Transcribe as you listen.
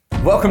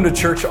Welcome to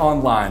Church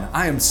Online.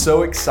 I am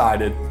so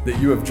excited that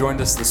you have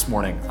joined us this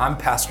morning. I'm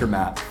Pastor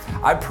Matt.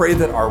 I pray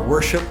that our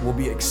worship will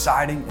be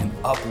exciting and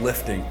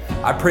uplifting.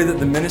 I pray that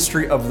the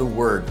ministry of the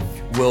Word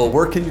will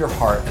work in your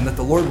heart and that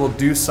the Lord will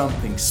do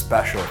something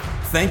special.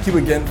 Thank you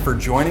again for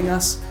joining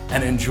us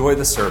and enjoy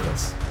the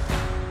service.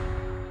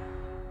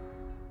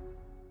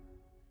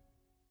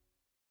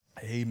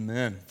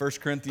 Amen. 1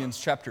 Corinthians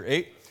chapter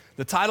 8.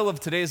 The title of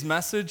today's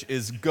message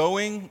is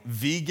Going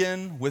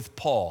Vegan with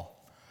Paul.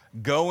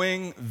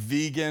 Going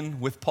vegan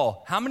with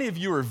Paul. How many of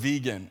you are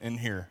vegan in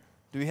here?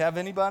 Do we have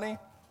anybody?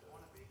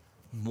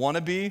 Wanna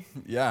be?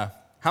 Yeah.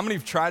 How many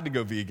have tried to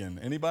go vegan?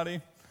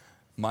 Anybody?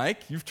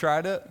 Mike, you've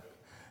tried it?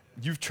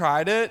 You've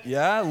tried it?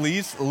 Yeah.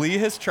 Lee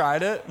has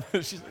tried it.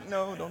 She's like,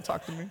 no, don't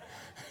talk to me.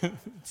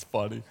 It's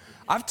funny.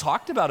 I've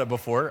talked about it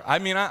before.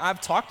 I've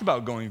talked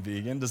about going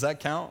vegan. Does that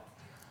count?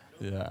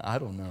 Yeah, I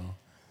don't know.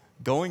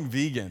 Going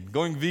vegan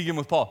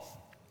with Paul.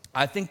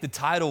 I think the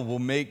title will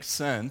make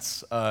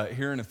sense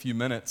here in a few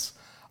minutes,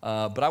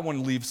 but I want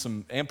to leave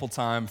some ample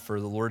time for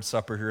the Lord's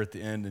Supper here at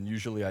the end, and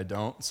usually I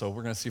don't, so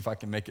we're going to see if I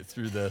can make it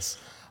through this.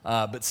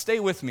 But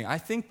stay with me. I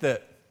think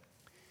that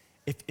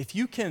if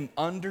you can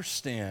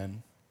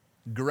understand,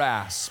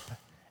 grasp,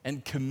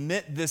 and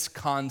commit this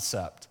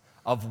concept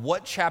of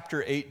what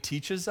chapter 8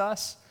 teaches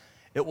us,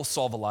 it will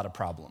solve a lot of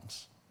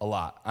problems, a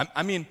lot.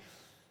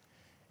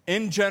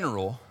 In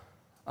general,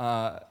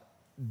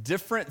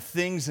 different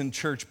things in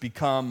church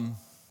become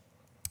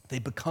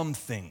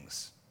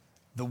things.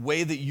 The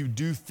way that you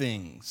do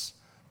things,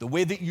 the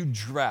way that you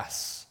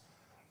dress,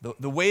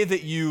 the way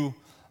that you,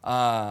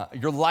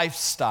 your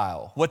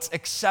lifestyle, what's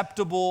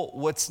acceptable,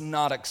 what's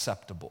not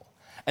acceptable.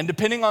 And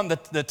depending on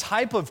the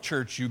type of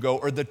church you go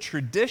or the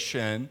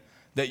tradition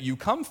that you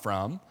come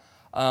from,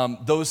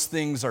 those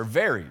things are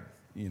varied,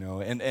 you know.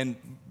 And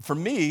for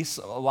me,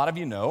 a lot of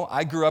you know,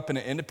 I grew up in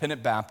an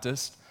independent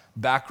Baptist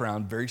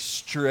background, very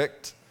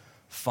strict,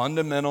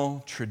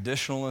 fundamental,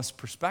 traditionalist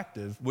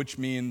perspective, which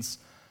means,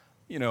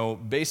 you know,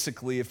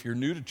 basically if you're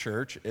new to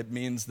church, it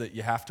means that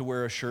you have to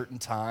wear a shirt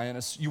and tie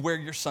and you wear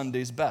your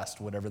Sunday's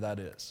best, whatever that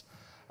is.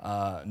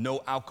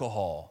 No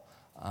alcohol.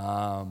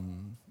 All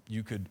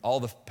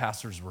the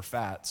pastors were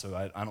fat,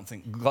 so I don't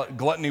think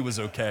gluttony was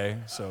okay.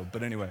 So,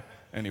 but anyway,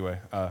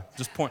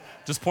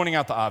 just pointing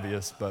out the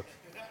obvious, but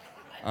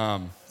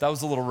that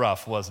was a little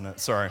rough, wasn't it?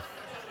 Sorry.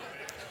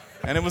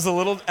 And it was a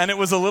little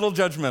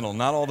judgmental.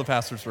 Not all the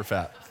pastors were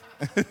fat.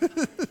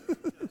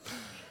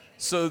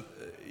 So,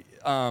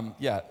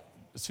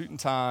 suit and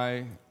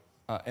tie,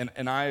 and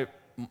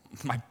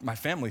my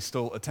family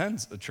still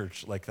attends a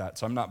church like that,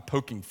 so I'm not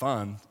poking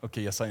fun.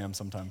 Okay, yes, I am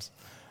sometimes.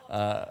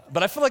 But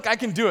I feel like I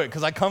can do it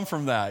because I come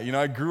from that. You know,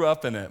 I grew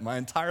up in it my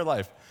entire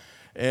life.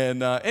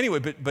 And anyway,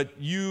 but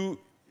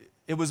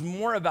it was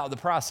more about the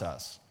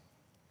process.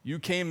 You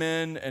came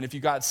in, and if you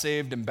got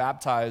saved and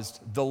baptized,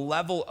 the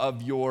level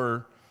of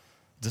your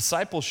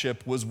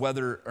discipleship was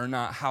whether or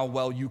not how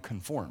well you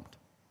conformed.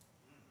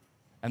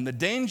 And the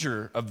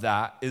danger of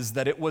that is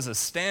that it was a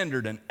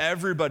standard and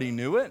everybody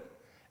knew it,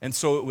 and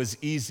so it was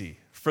easy.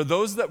 For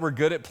those that were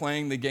good at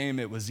playing the game,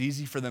 it was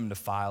easy for them to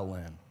file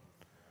in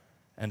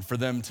and for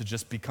them to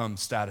just become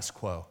status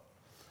quo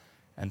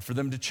and for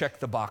them to check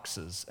the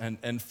boxes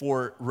and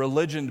for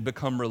religion to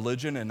become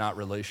religion and not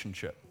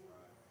relationship.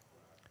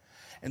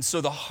 And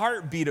so the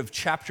heartbeat of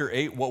chapter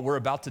 8, what we're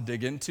about to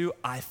dig into,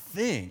 I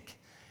think,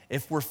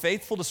 if we're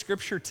faithful to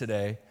Scripture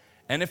today,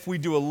 and if we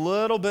do a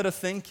little bit of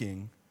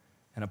thinking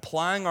and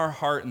applying our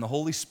heart and the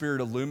Holy Spirit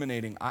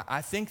illuminating,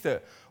 I think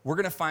that we're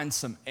going to find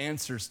some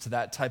answers to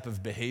that type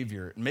of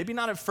behavior. Maybe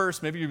not at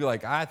first. Maybe you'll be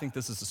like, I think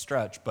this is a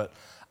stretch. But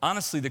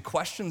honestly, the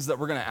questions that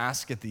we're going to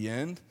ask at the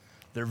end,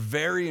 they're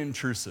very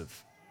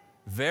intrusive,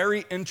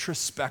 very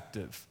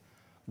introspective,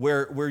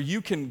 where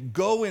you can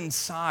go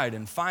inside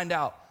and find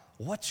out,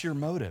 what's your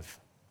motive?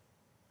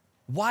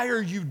 Why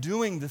are you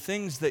doing the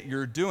things that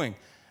you're doing?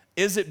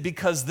 Is it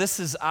because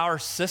this is our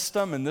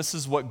system and this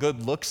is what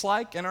good looks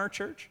like in our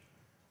church?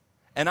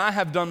 And I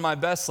have done my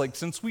best. Like,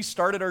 since we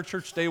started our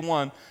church day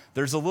one,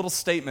 there's a little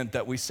statement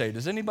that we say.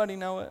 Does anybody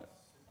know it?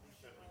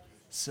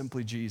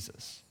 Simply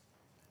Jesus.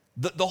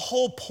 The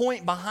whole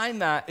point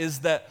behind that is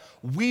that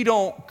we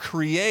don't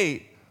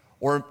create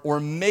or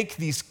make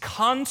these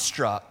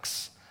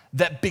constructs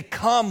that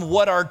become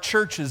what our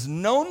church is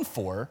known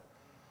for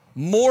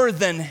more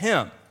than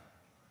Him.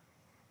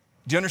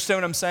 Do you understand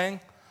what I'm saying?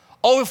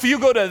 Oh, if you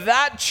go to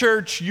that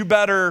church, you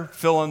better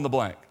fill in the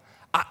blank.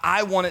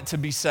 I want it to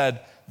be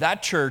said,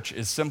 that church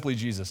is simply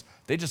Jesus.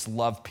 They just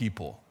love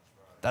people.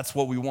 That's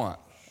what we want.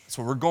 That's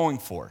what we're going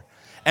for.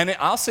 And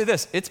I'll say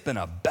this, it's been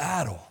a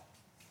battle.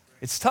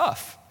 It's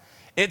tough.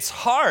 It's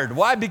hard.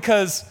 Why?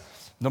 Because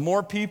the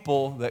more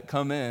people that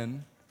come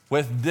in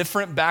with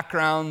different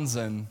backgrounds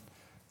and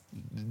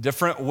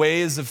different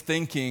ways of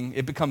thinking,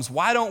 it becomes,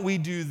 why don't we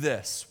do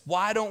this?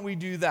 Why don't we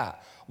do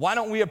that? Why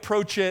don't we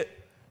approach it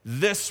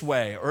this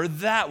way or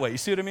that way? You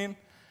see what I mean?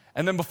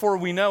 And then before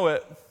we know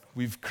it,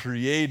 we've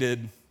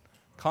created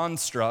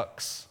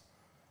constructs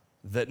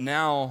that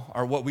now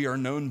are what we are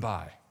known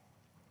by.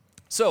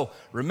 So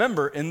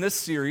remember, in this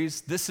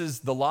series, this is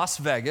the Las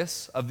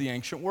Vegas of the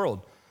ancient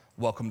world.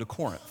 Welcome to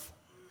Corinth.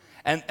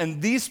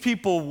 And these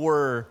people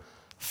were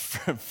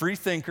free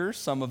thinkers,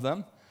 some of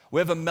them. We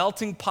have a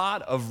melting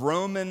pot of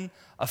Roman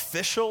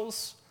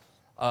officials,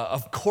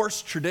 of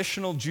course,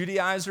 traditional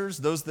Judaizers,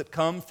 those that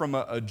come from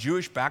a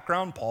Jewish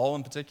background, Paul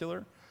in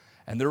particular.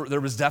 And there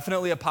was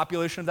definitely a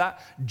population of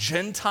that.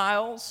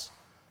 Gentiles,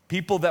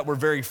 people that were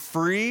very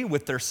free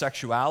with their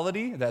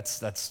sexuality.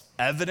 That's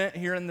evident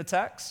here in the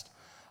text.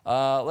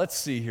 Let's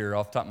see here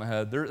off the top of my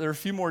head. There are a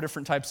few more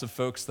different types of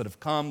folks that have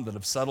come, that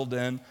have settled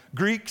in.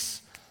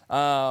 Greeks,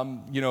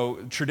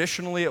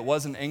 traditionally it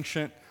was an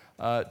ancient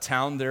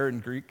town there in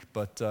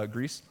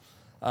Greece.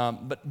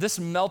 But this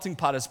melting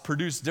pot has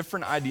produced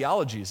different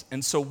ideologies.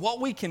 And so what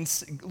we can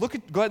see, go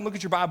ahead and look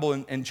at your Bible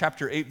in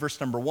chapter 8,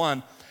 verse number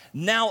 1.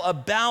 Now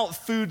about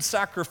food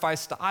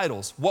sacrificed to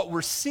idols. What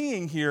we're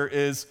seeing here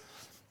is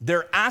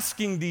they're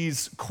asking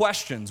these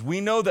questions.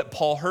 We know that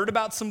Paul heard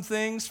about some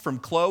things from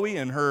Chloe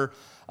and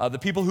the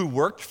people who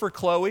worked for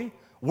Chloe.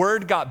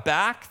 Word got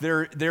back.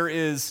 There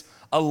is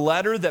a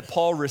letter that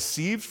Paul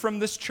received from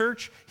this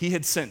church. He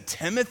had sent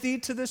Timothy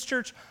to this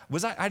church.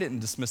 I didn't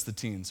dismiss the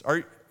teens.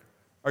 Are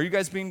you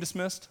guys being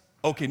dismissed?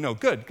 Okay, no,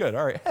 good,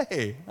 all right.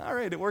 Hey, all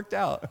right, it worked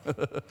out.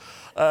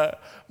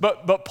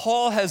 But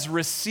Paul has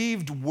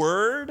received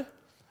word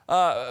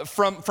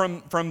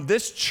from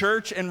this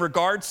church in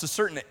regards to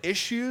certain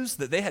issues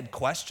that they had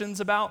questions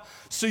about.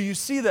 So you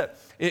see that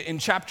in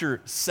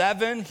chapter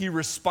 7, he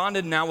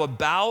responded now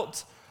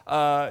about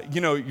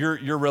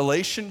your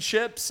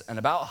relationships and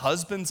about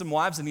husbands and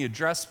wives, and he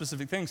addressed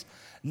specific things.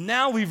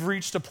 Now we've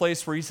reached a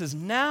place where he says,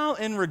 now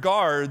in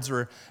regards,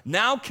 or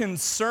now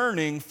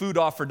concerning food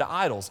offered to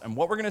idols. And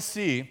what we're going to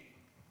see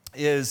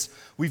is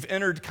we've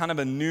entered kind of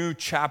a new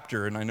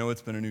chapter, and I know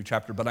it's been a new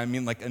chapter, but I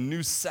mean like a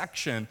new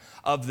section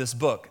of this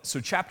book.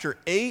 So chapter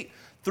 8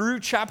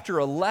 through chapter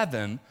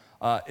 11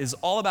 is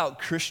all about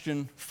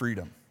Christian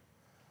freedom.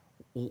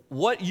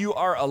 What you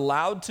are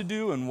allowed to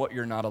do and what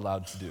you're not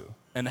allowed to do,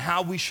 and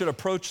how we should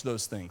approach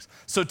those things.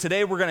 So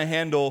today we're going to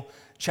handle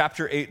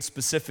chapter 8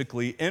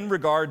 specifically in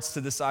regards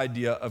to this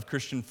idea of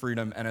Christian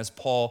freedom and as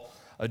Paul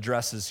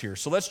addresses here.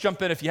 So let's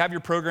jump in. If you have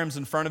your programs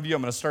in front of you,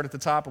 I'm going to start at the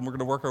top and we're going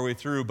to work our way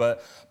through.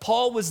 But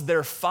Paul was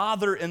their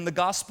father in the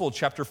gospel,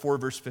 chapter 4,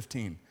 verse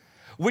 15,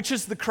 which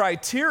is the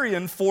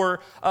criterion for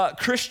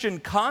Christian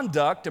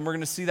conduct, and we're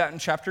going to see that in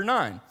chapter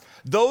 9.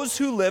 Those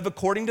who live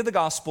according to the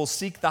gospel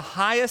seek the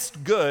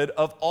highest good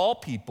of all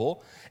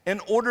people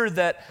in order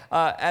that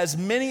as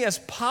many as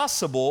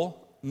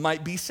possible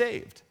might be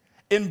saved.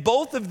 In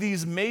both of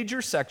these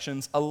major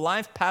sections, a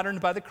life patterned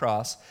by the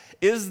cross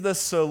is the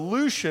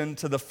solution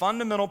to the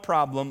fundamental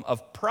problem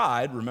of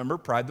pride. Remember,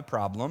 pride the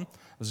problem.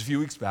 It was a few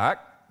weeks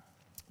back.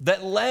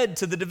 That led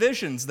to the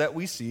divisions that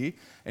we see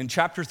in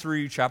chapter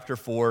 3, chapter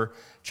 4,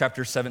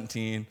 chapter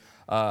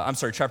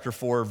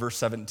 4, verse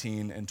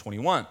 17 and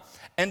 21.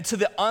 And to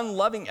the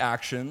unloving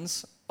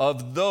actions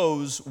of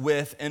those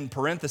with, in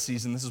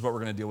parentheses, and this is what we're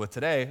going to deal with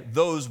today,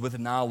 those with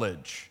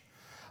knowledge.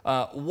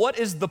 What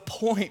is the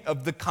point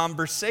of the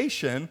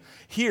conversation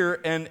here,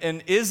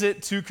 and is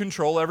it to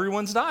control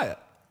everyone's diet?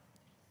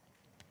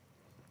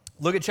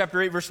 Look at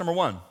chapter 8, verse number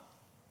 1.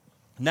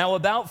 Now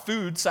about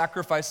food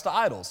sacrificed to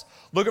idols.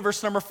 Look at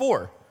verse number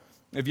 4,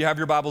 if you have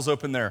your Bibles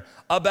open there.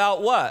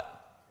 About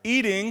what?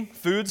 Eating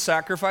food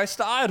sacrificed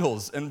to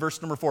idols in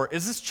verse number 4.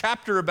 Is this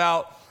chapter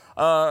about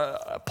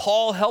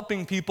Paul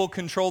helping people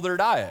control their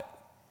diet?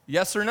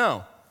 Yes or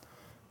no?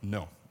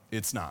 No,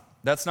 it's not.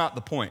 That's not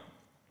the point.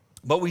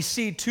 But we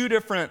see two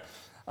different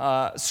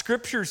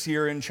scriptures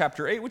here in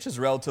chapter 8, which is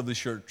a relatively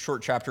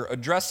short chapter,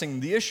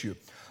 addressing the issue.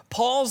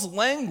 Paul's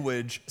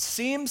language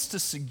seems to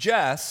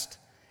suggest,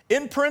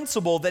 in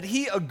principle, that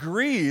he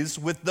agrees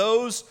with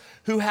those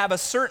who have a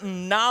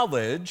certain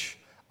knowledge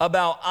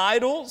about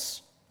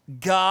idols,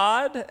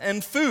 God,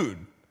 and food.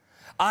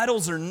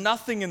 Idols are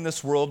nothing in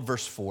this world,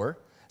 verse 4,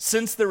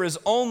 since there is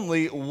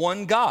only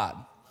one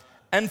God.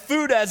 And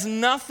food has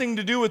nothing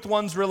to do with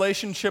one's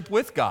relationship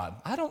with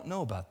God. I don't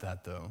know about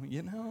that, though.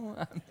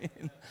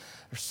 There's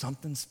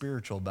something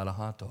spiritual about a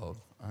hot dog.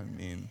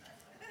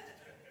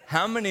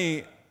 How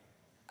many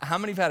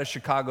have had a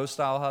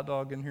Chicago-style hot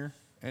dog in here?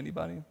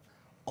 Anybody?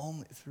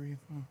 Only 3.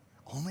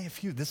 Only a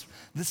few.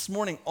 This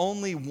morning,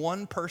 only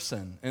one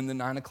person in the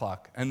 9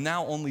 o'clock, and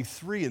now only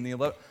 3 in the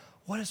 11.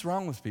 What is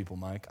wrong with people,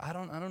 Mike? I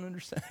don't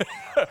understand.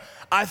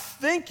 I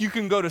think you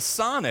can go to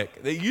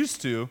Sonic. They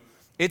used to.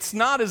 It's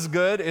not as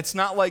good. It's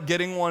not like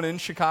getting one in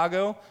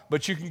Chicago,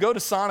 but you can go to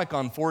Sonic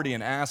on 40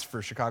 and ask for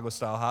a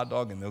Chicago-style hot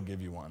dog, and they'll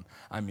give you one.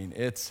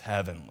 It's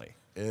heavenly.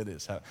 It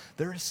is heavenly.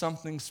 There is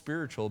something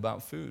spiritual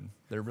about food.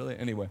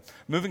 Anyway,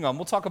 moving on.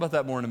 We'll talk about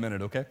that more in a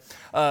minute, okay?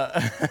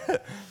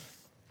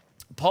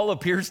 Paul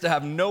appears to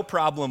have no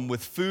problem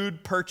with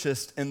food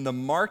purchased in the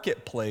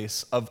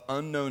marketplace of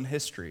unknown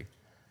history,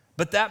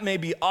 but that may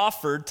be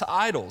offered to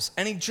idols.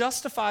 And he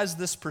justifies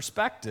this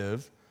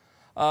perspective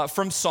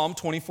from Psalm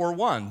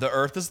 24:1. The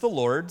earth is the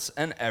Lord's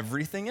and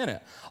everything in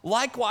it.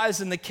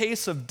 Likewise, in the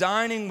case of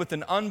dining with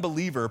an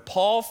unbeliever,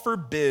 Paul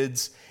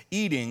forbids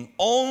eating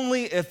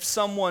only if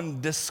someone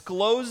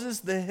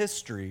discloses the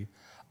history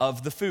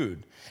of the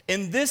food.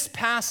 In this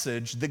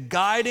passage, the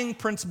guiding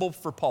principle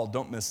for Paul,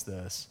 don't miss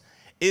this,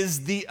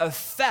 is the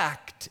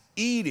effect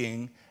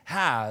eating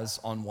has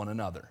on one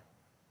another.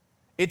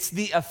 It's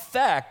the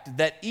effect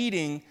that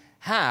eating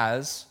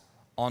has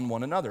on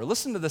one another.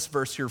 Listen to this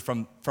verse here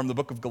from the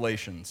book of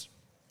Galatians.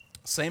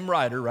 Same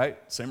writer, right?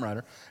 Same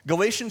writer.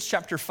 Galatians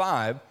chapter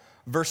 5,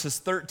 verses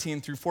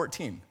 13 through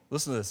 14.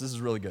 Listen to this. This is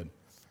really good.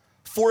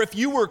 For if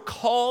you were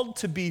called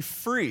to be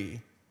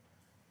free,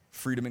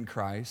 freedom in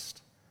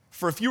Christ,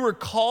 for if you were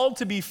called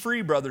to be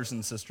free, brothers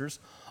and sisters,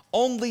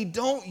 only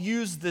don't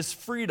use this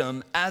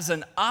freedom as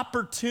an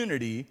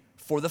opportunity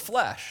for the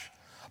flesh,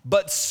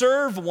 but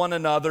serve one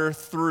another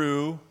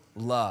through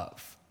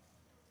love.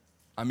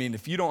 I mean,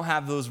 if you don't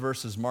have those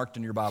verses marked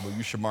in your Bible,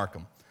 you should mark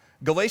them.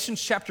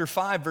 Galatians chapter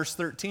 5, verse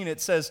 13, it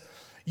says,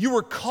 you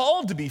were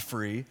called to be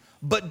free,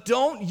 but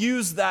don't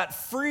use that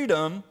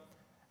freedom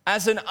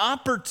as an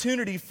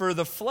opportunity for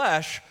the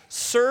flesh.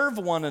 Serve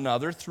one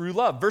another through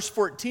love. Verse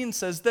 14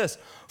 says this,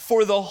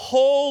 for the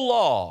whole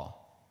law,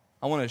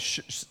 I want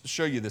to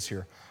show you this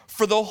here.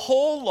 For the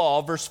whole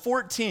law, verse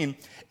 14,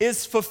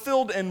 is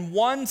fulfilled in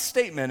one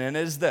statement, and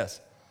it is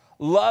this: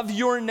 love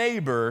your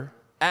neighbor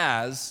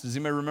as, does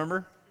anybody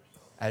remember?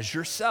 As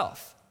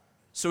yourself.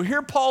 So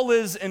here Paul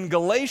is in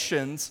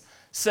Galatians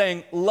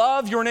saying,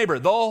 love your neighbor.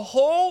 The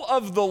whole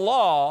of the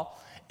law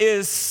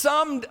is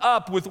summed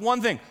up with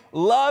one thing: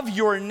 love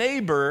your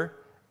neighbor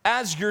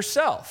as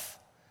yourself.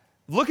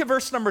 Look at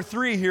verse number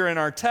 3 here in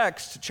our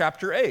text,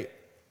 chapter 8.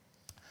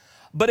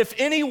 But if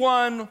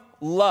anyone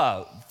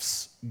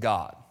loves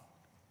God,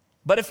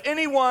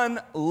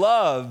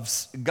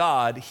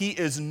 he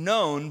is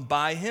known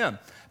by him.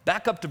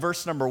 Back up to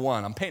verse number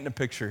 1. I'm painting a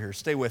picture here.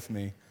 Stay with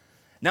me.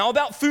 Now,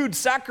 about food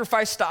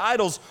sacrificed to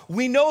idols,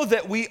 we know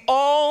that we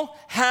all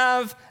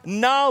have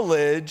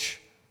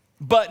knowledge,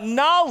 but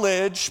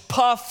knowledge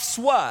puffs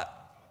what?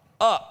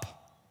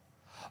 Up.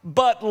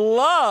 But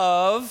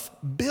love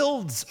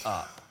builds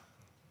up.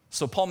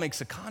 So Paul makes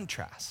a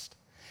contrast.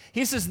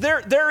 He says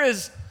there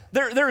is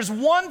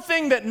one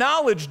thing that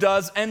knowledge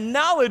does, and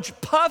knowledge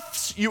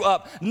puffs you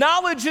up.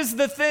 Knowledge is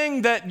the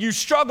thing that you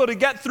struggle to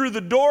get through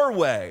the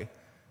doorway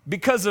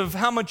because of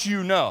how much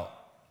you know.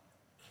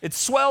 It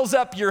swells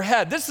up your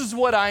head. This is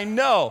what I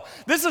know.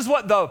 This is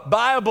what the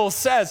Bible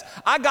says.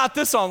 I got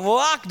this on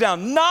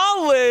lockdown.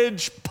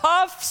 Knowledge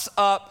puffs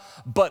up,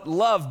 but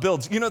love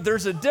builds. You know,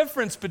 there's a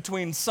difference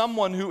between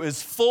someone who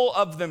is full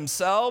of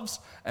themselves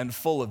and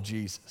full of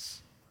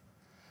Jesus.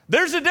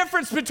 There's a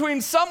difference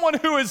between someone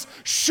who is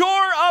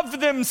sure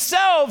of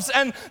themselves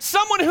and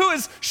someone who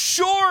is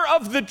sure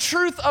of the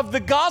truth of the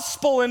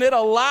gospel, and it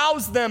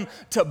allows them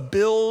to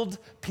build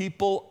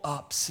people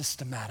up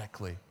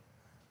systematically.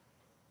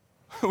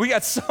 We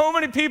got so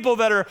many people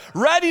that are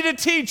ready to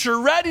teach or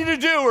ready to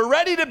do or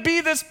ready to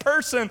be this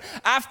person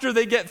after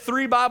they get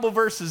 3 Bible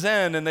verses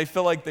in and they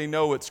feel like they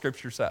know what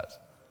Scripture says.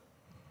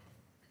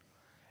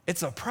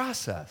 It's a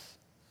process.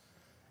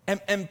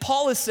 And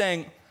Paul is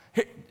saying,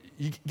 here,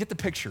 you get the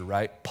picture,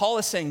 right? Paul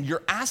is saying,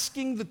 you're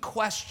asking the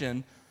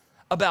question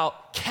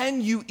about,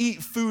 can you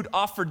eat food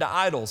offered to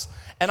idols?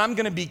 And I'm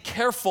going to be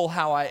careful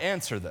how I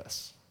answer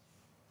this.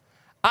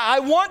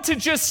 I want to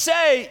just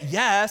say,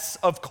 yes,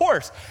 of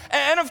course.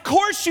 And of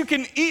course you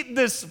can eat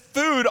this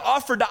food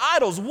offered to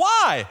idols.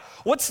 Why?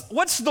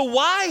 What's the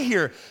why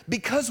here?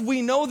 Because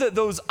we know that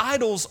those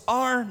idols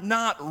are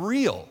not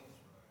real.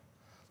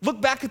 Look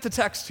back at the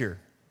text here.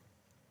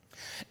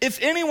 If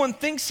anyone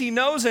thinks he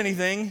knows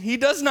anything, he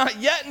does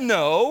not yet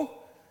know.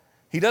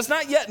 He does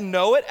not yet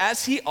know it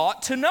as he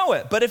ought to know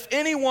it. But if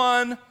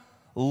anyone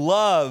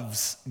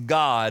loves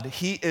God,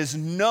 he is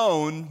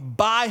known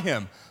by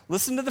him.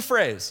 Listen to the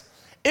phrase.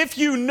 If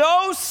you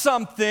know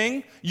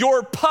something,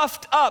 you're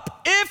puffed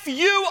up. If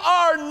you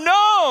are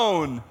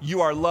known,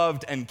 you are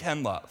loved and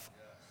can love.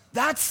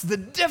 That's the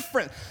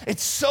difference.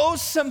 It's so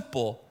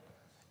simple.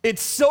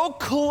 It's so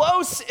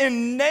close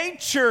in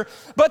nature,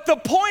 but the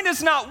point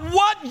is not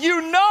what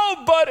you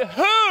know, but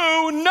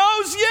who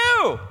knows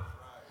you.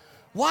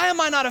 Why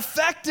am I not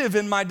effective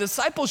in my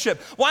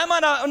discipleship? Why am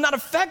I not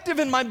effective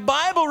in my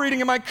Bible reading,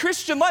 in my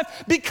Christian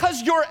life?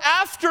 Because you're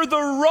after the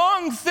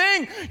wrong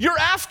thing. You're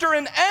after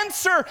an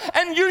answer,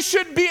 and you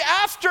should be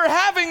after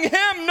having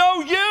him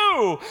know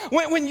you.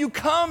 When you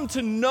come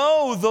to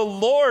know the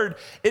Lord,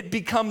 it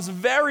becomes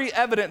very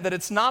evident that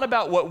it's not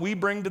about what we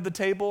bring to the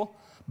table,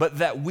 but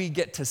that we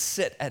get to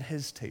sit at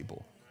his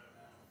table.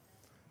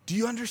 Do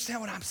you understand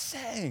what I'm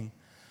saying?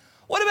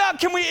 What about,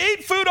 can we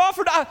eat food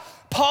offered?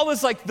 Paul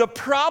is like, the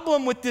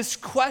problem with this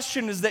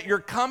question is that you're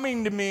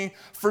coming to me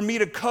for me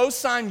to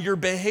co-sign your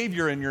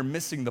behavior and you're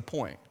missing the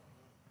point.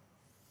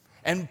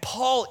 And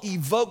Paul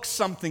evokes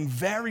something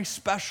very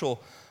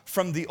special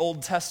from the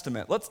Old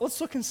Testament. Let's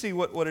look and see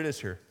what it is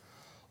here.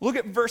 Look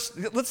at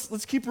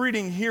let's keep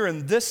reading here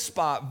in this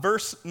spot.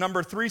 Verse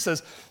number 3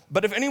 says,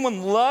 but if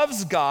anyone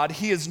loves God,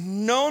 he is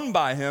known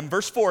by him.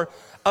 Verse 4,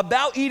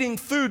 about eating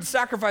food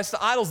sacrificed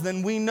to idols,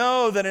 then we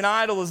know that an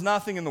idol is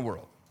nothing in the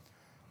world.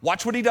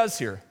 Watch what he does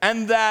here.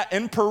 And that,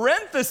 in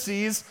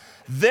parentheses,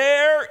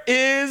 there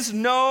is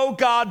no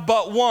God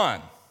but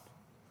one.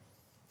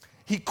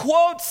 He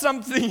quotes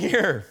something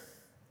here.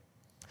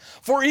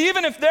 For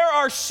even if there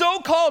are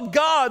so-called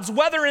gods,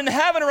 whether in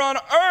heaven or on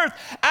earth,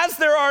 as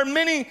there are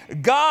many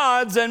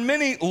gods and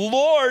many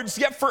lords,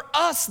 yet for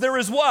us there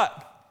is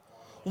what?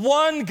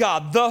 One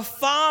God, the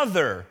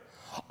Father.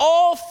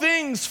 All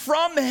things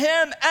from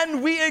him,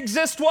 and we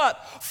exist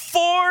what?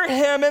 For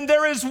him, and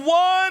there is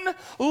one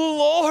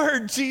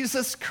Lord,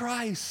 Jesus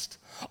Christ.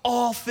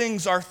 All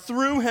things are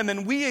through him,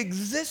 and we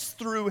exist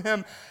through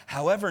him.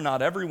 However,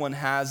 not everyone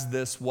has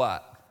this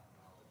what?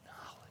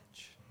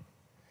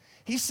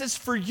 He says,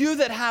 for you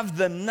that have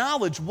the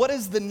knowledge, what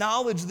is the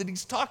knowledge that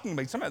he's talking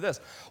about? He's talking about this.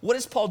 What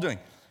is Paul doing?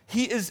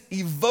 He is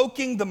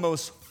evoking the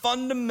most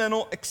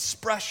fundamental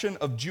expression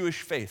of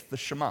Jewish faith, the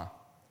Shema.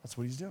 That's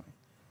what he's doing.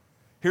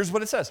 Here's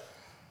what it says.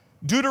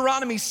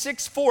 Deuteronomy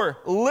 6:4,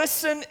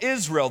 listen,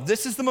 Israel.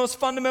 This is the most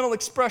fundamental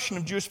expression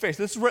of Jewish faith.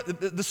 This is where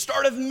the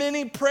start of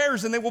many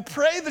prayers, and they will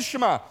pray the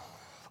Shema.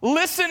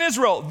 Listen,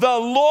 Israel, the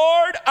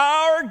Lord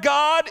our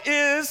God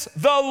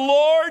the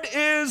Lord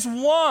is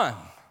one.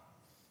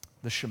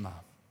 The Shema.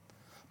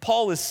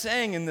 Paul is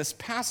saying in this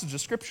passage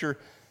of Scripture,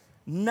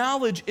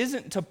 knowledge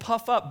isn't to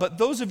puff up, but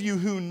those of you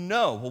who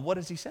know, well, what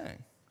is he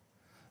saying?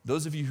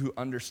 Those of you who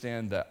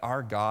understand that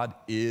our God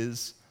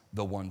is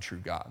the one true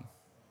God.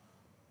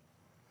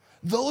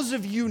 Those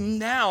of you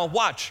now,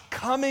 watch,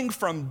 coming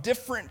from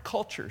different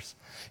cultures,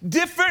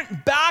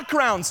 different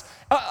backgrounds,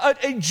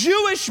 a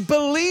Jewish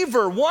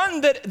believer, one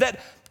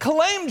that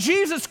claimed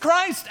Jesus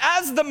Christ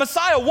as the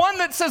Messiah, one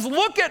that says,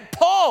 look at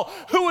Paul,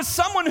 who was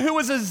someone who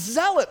was a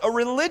zealot, a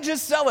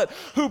religious zealot,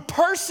 who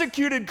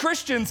persecuted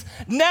Christians,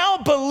 now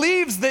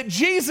believes that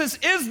Jesus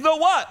is the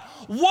what?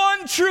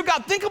 One true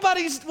God. Think about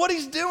what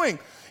he's doing.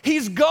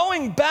 He's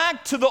going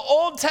back to the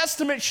Old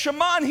Testament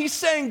Shema, and he's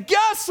saying,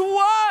 guess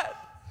what?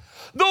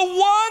 The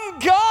one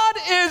God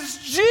is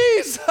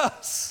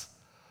Jesus.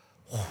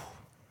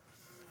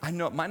 I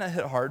know it might not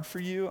hit hard for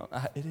you.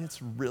 It hits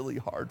really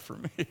hard for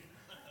me.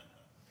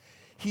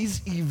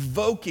 He's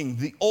evoking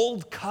the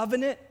old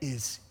covenant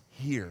is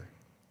here.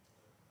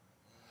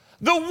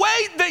 The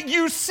weight that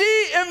you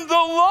see in the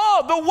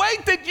law, the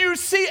weight that you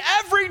see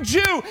every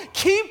Jew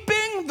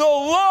keeping the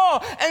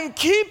law and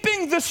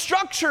keeping the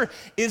structure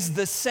is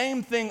the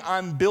same thing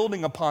I'm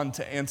building upon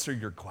to answer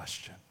your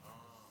question.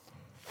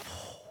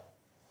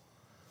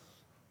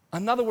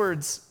 In other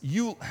words,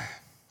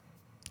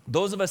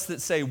 those of us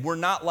that say we're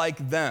not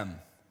like them,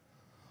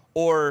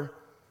 or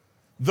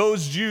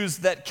those Jews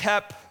that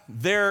kept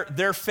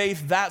their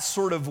faith that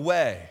sort of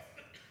way,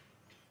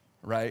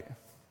 right?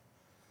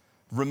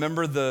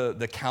 Remember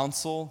the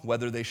council,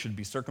 whether they should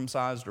be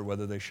circumcised or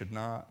whether they should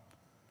not,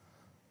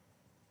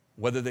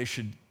 whether they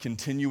should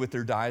continue with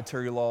their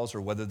dietary laws or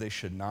whether they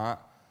should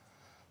not.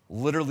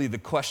 Literally, the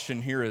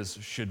question here is,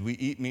 should we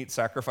eat meat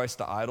sacrificed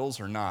to idols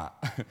or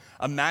not?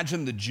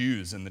 Imagine the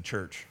Jews in the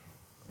church.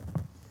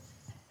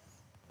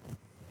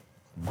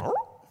 What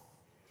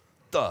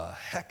the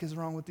heck is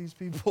wrong with these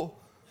people?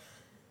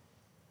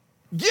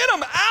 Get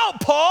them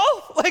out, Paul!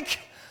 Like,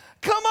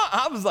 come on.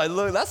 I was like,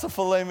 look, that's a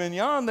filet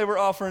mignon they were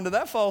offering to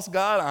that false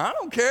god. I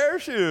don't care,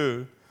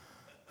 shoot.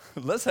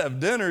 Let's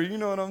have dinner, you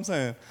know what I'm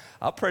saying?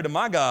 I'll pray to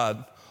my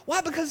God. Why?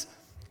 Because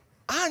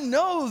I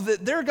know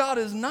that their God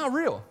is not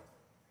real.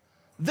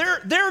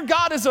 Their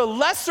God is a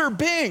lesser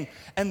being.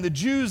 And the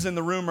Jews in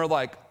the room are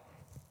like,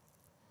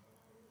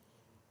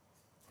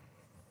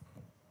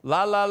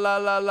 la, la, la,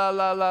 la, la,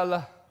 la, la,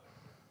 la.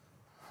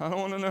 I don't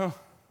want to know.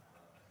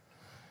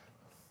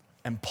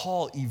 And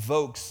Paul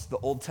evokes the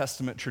Old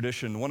Testament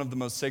tradition, one of the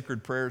most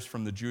sacred prayers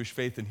from the Jewish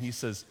faith, and he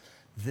says,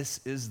 this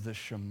is the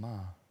Shema.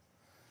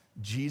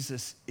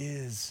 Jesus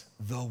is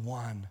the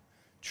one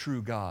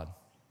true God.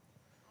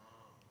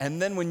 And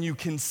then when you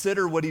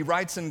consider what he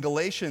writes in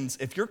Galatians,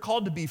 if you're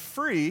called to be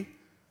free,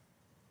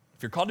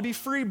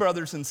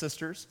 brothers and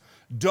sisters,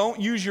 don't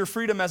use your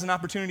freedom as an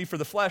opportunity for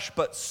the flesh,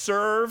 but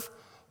serve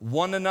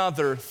one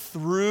another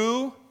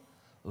through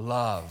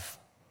love.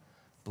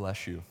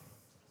 Bless you.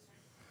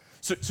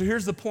 So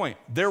here's the point.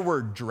 There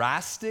were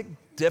drastic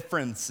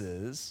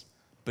differences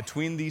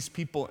between these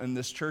people in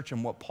this church,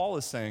 and what Paul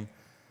is saying,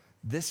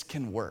 this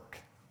can work.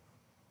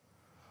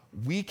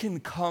 We can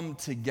come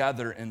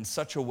together in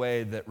such a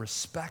way that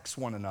respects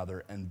one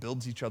another and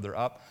builds each other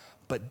up,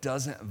 but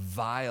doesn't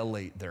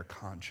violate their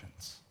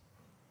conscience.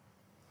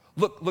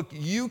 Look,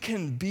 you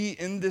can be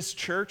in this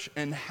church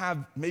and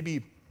have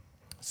maybe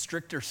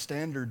stricter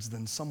standards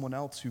than someone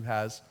else who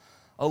has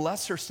a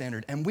lesser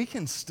standard, and we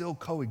can still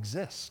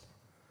coexist.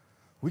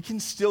 We can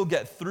still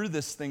get through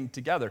this thing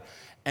together.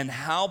 And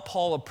how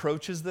Paul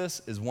approaches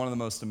this is one of the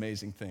most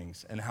amazing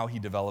things, and how he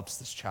develops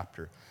this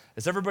chapter.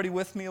 Is everybody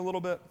with me a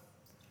little bit?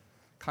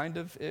 Kind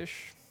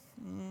of-ish?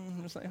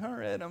 I'm just like, all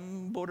right,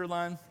 I'm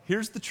borderline.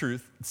 Here's the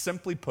truth,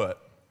 simply put.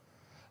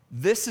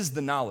 This is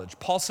the knowledge.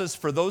 Paul says,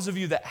 for those of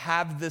you that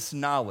have this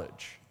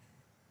knowledge,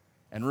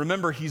 and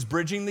remember, he's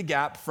bridging the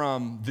gap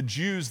from the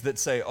Jews that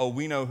say, oh,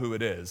 we know who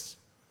it is,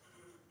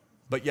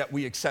 but yet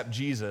we accept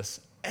Jesus,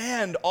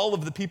 and all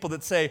of the people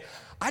that say,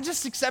 I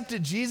just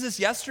accepted Jesus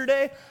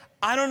yesterday.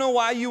 I don't know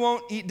why you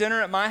won't eat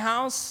dinner at my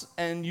house,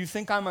 and you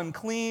think I'm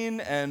unclean,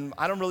 and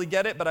I don't really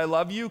get it, but I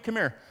love you. Come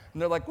here.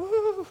 And they're like,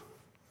 woo.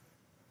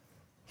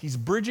 He's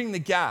bridging the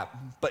gap,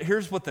 but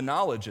here's what the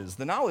knowledge is.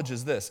 The knowledge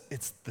is this.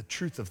 It's the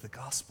truth of the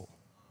gospel.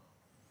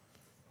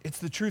 It's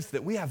the truth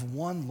that we have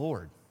one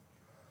Lord,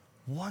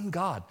 one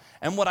God.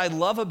 And what I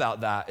love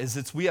about that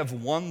is we have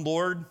one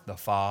Lord, the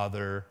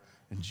Father,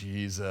 and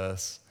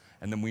Jesus,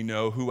 and then we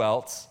know who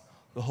else?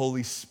 The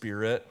Holy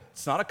Spirit.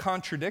 It's not a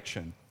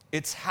contradiction.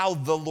 It's how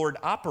the Lord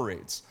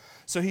operates.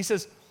 So he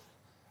says,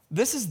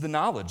 this is the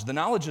knowledge. The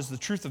knowledge is the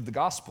truth of the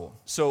gospel.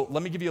 So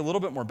let me give you a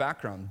little bit more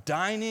background.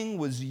 Dining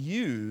was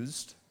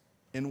used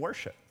in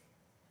worship.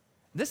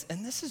 This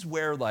is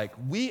where, like,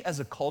 we as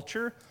a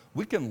culture,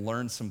 we can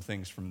learn some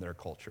things from their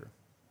culture.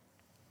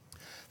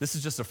 This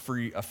is just a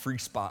free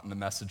spot in the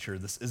message here.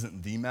 This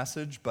isn't the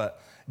message, but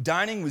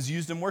dining was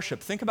used in worship.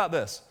 Think about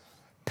this.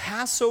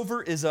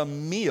 Passover is a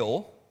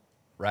meal,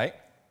 right?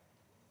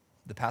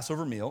 The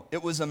Passover meal.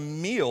 It was a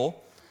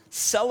meal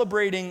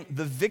celebrating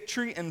the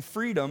victory and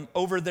freedom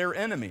over their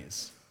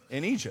enemies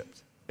in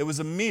Egypt. It was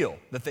a meal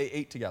that they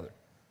ate together.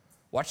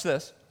 Watch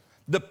this.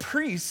 The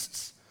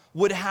priests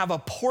would have a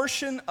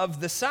portion of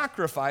the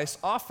sacrifice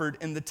offered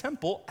in the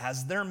temple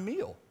as their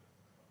meal.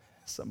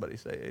 Somebody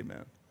say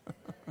amen.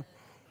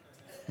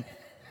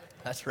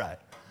 That's right.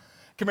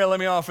 Come here, let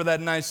me offer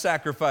that nice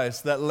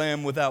sacrifice, that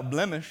lamb without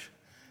blemish,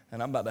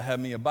 and I'm about to have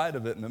me a bite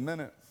of it in a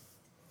minute.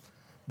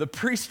 The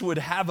priest would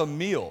have a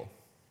meal.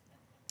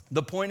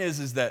 The point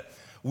is that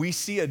we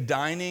see a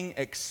dining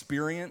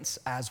experience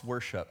as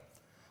worship.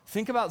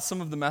 Think about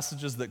some of the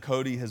messages that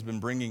Cody has been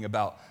bringing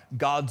about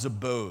God's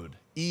abode,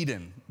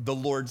 Eden, the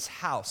Lord's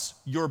house.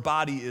 Your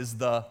body is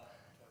the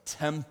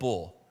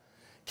temple.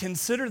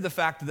 Consider the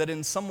fact that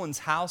in someone's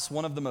house,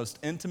 one of the most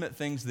intimate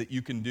things that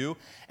you can do,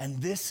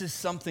 and this is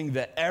something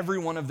that every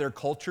one of their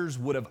cultures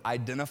would have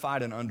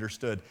identified and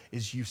understood,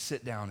 is you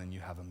sit down and you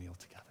have a meal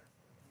together.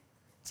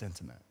 It's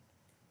intimate.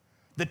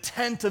 The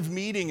tent of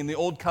meeting in the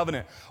Old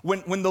Covenant,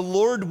 when the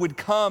Lord would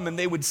come and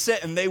they would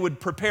sit and they would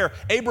prepare.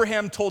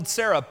 Abraham told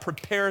Sarah,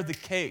 prepare the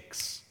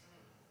cakes.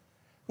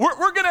 We're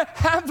going to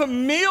have a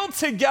meal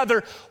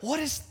together. What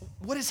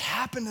has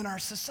happened in our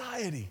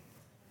society?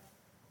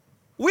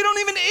 We don't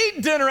even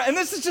eat dinner, and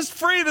this is just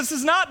free. This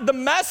is not the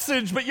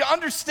message, but you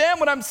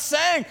understand what I'm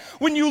saying.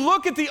 When you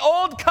look at the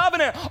Old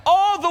Covenant,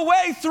 all the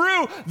way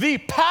through the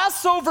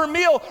Passover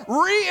meal,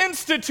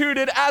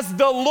 reinstituted as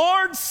the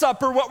Lord's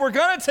Supper, what we're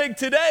going to take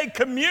today,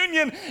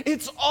 communion,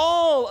 it's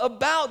all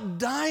about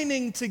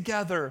dining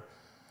together.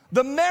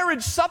 The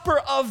marriage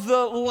supper of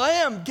the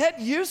Lamb. Get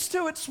used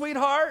to it,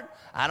 sweetheart.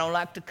 I don't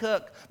like to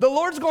cook. The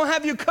Lord's going to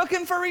have you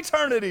cooking for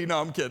eternity.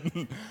 No, I'm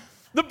kidding.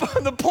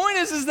 The point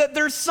is that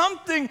there's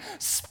something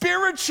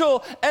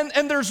spiritual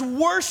and there's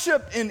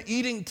worship in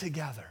eating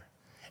together,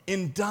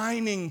 in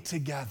dining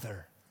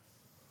together.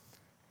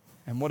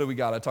 And what do we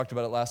got? I talked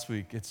about it last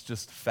week. It's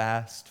just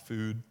fast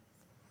food.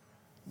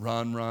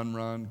 Run, run,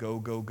 run, go,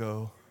 go,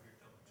 go.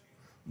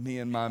 Me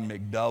and my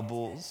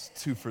McDoubles,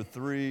 2 for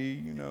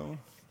 $3, you know.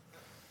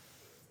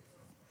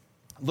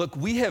 Look,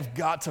 we have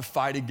got to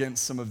fight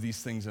against some of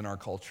these things in our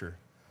culture.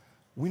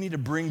 We need to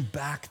bring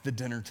back the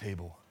dinner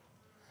table.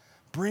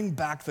 Bring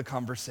back the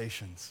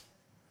conversations.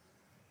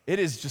 It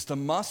is just a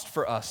must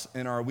for us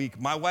in our week.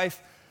 My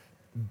wife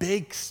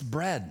bakes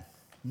bread,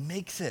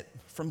 makes it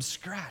from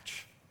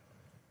scratch.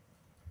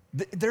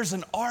 There's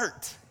an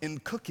art in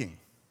cooking.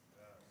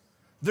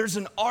 There's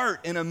an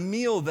art in a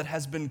meal that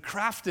has been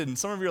crafted. And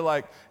some of you are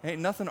like,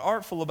 ain't nothing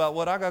artful about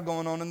what I got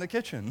going on in the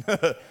kitchen.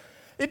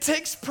 It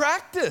takes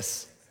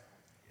practice.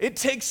 It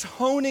takes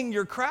honing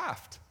your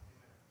craft.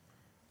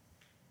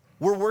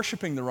 We're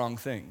worshiping the wrong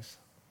things.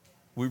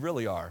 We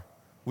really are.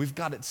 We've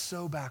got it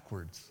so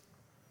backwards.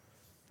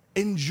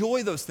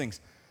 Enjoy those things.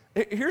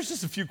 Here's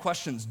just a few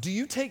questions. Do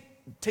you take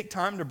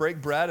time to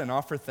break bread and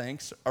offer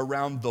thanks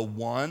around the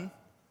one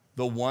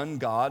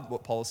God,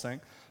 what Paul is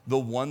saying, the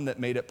one that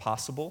made it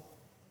possible?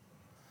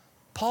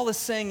 Paul is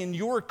saying in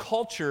your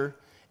culture,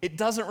 it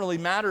doesn't really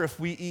matter if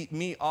we eat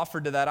meat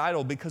offered to that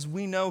idol because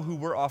we know who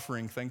we're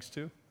offering thanks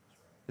to.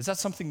 Is that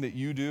something that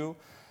you do?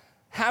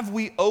 Have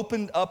we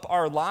opened up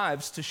our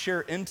lives to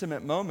share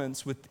intimate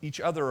moments with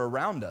each other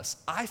around us?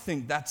 I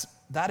think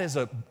that is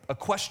a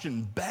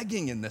question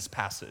begging in this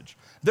passage.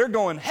 They're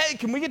going, hey,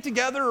 can we get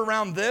together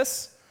around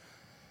this?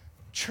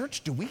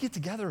 Church, do we get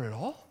together at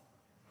all?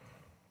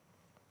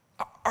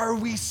 Are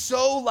we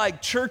so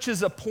like church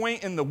is a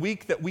point in the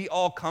week that we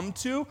all come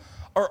to?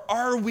 Or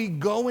are we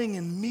going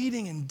and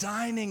meeting and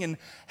dining and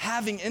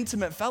having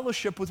intimate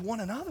fellowship with one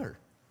another?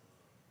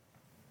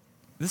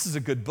 This is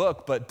a good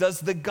book, but does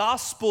the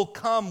gospel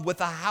come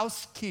with a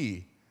house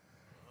key?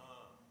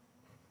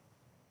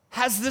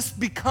 Has this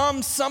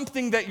become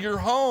something that your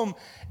home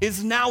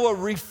is now a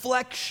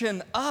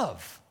reflection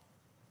of?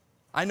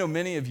 I know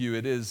many of you,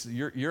 it is,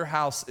 your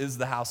house is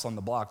the house on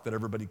the block that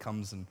everybody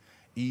comes and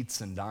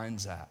eats and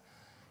dines at.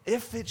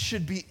 If it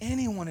should be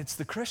anyone, it's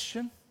the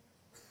Christian.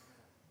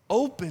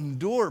 Open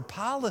door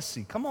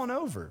policy, come on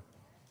over.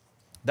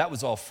 That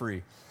was all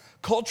free.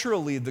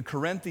 Culturally, the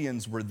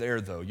Corinthians were there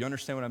though. You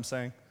understand what I'm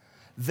saying?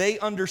 They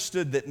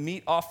understood that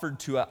meat offered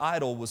to an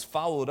idol was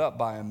followed up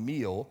by a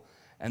meal,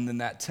 and then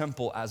that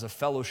temple as a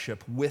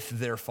fellowship with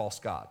their false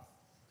god.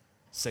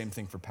 Same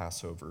thing for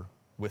Passover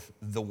with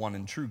the one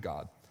and true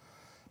God.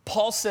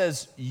 Paul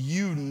says,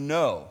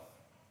 gnosko.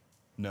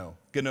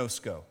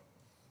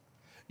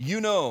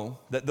 You know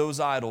that those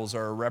idols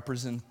are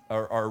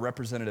a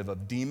representative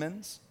of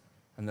demons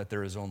and that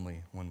there is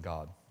only one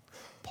God.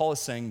 Paul is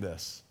saying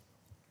this,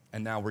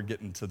 and now we're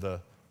getting to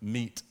the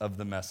meat of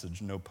the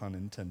message, no pun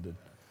intended.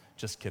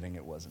 Just kidding,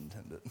 it was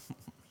intended.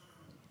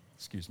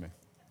 Excuse me.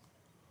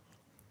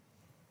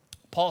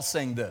 Paul's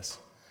saying this,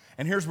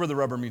 and here's where the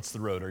rubber meets the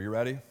road. Are you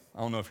ready? I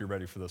don't know if you're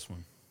ready for this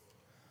one,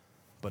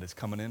 but it's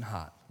coming in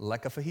hot.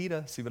 Like a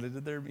fajita. See what I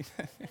did there?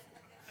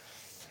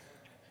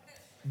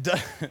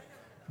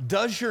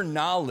 Does your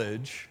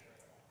knowledge,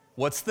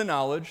 what's the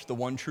knowledge? The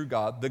one true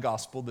God, the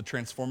gospel, the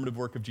transformative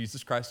work of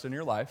Jesus Christ in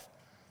your life.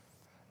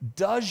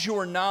 Does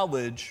your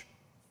knowledge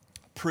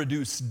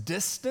produce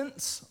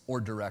distance or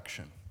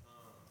direction?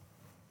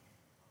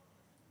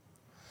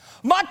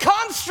 My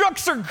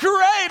constructs are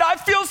great. I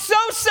feel so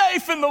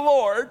safe in the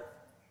Lord.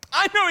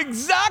 I know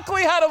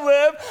exactly how to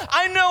live.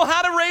 I know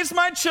how to raise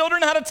my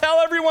children, how to tell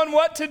everyone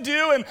what to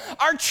do, and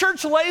our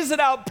church lays it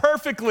out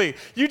perfectly.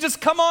 You just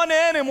come on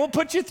in and we'll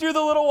put you through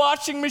the little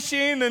washing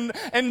machine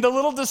and the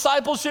little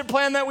discipleship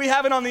plan that we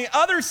have. And on the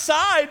other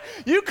side,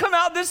 you come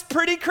out this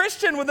pretty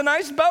Christian with a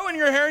nice bow in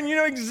your hair and you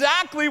know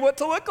exactly what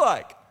to look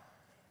like.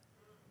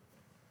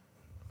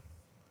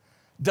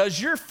 Does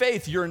your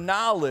faith, your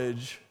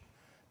knowledge,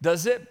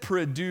 does it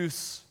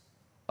produce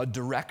a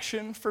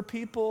direction for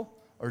people,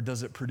 or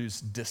does it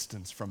produce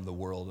distance from the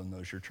world and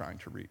those you're trying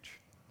to reach?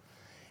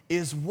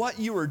 Is what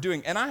you are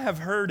doing, and I've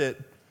heard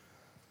it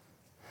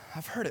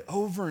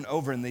over and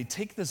over, and they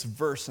take this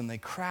verse and they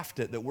craft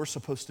it that we're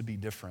supposed to be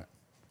different.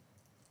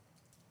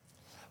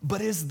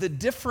 But is the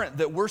different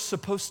that we're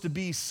supposed to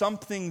be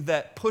something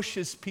that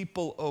pushes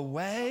people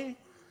away,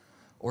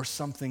 or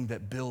something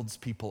that builds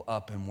people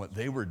up in what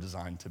they were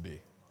designed to be?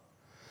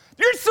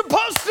 You're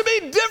supposed to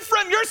be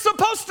different. You're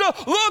supposed to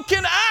look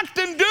and act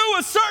and do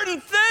a certain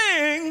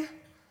thing.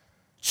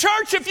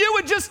 Church, if you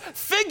would just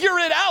figure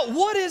it out,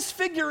 what is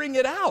figuring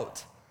it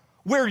out?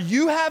 Where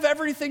you have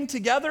everything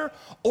together,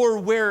 or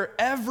where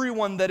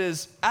everyone that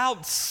is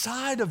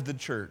outside of the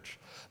church,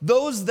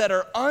 those that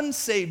are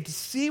unsaved,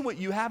 see what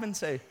you have and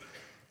say,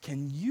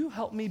 can you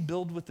help me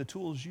build with the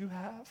tools you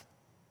have?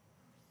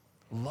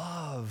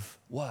 Love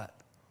what?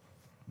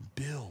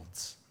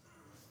 Builds.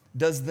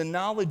 Does the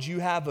knowledge you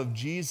have of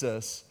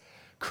Jesus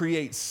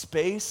create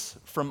space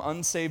from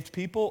unsaved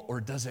people,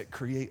 or does it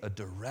create a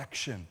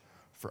direction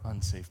for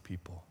unsaved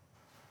people?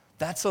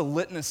 That's a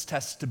litmus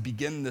test to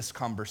begin this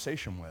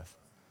conversation with.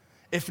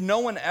 If no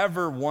one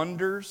ever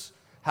wonders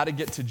how to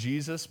get to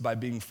Jesus by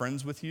being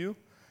friends with you,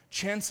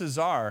 chances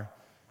are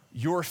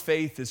your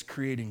faith is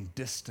creating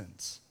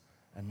distance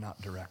and not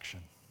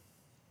direction.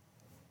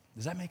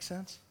 Does that make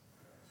sense?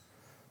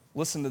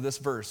 Listen to this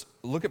verse.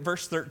 Look at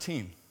verse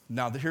 13.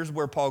 Now, here's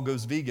where Paul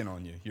goes vegan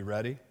on you. You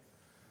ready?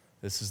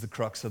 This is the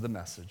crux of the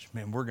message.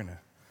 Man, we're going to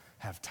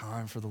have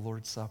time for the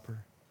Lord's Supper.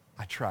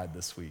 I tried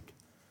this week.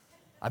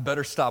 I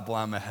better stop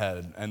while I'm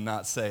ahead and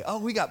not say, oh,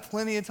 we got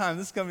plenty of time.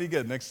 This is going to be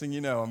good. Next thing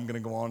you know, I'm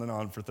going to go on and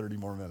on for 30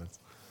 more minutes.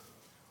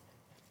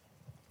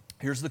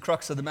 Here's the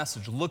crux of the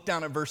message. Look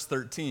down at verse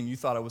 13. You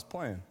thought I was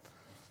playing.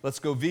 Let's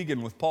go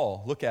vegan with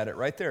Paul. Look at it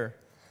right there.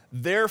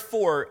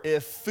 Therefore,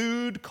 if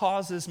food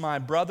causes my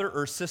brother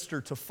or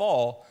sister to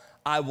fall,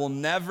 I will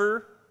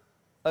never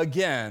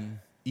again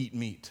eat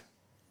meat,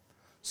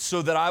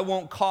 so that I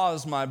won't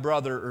cause my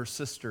brother or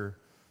sister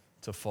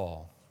to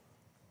fall.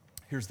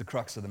 Here's the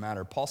crux of the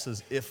matter. Paul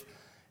says, if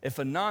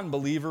a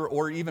non-believer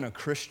or even a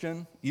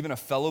Christian, even a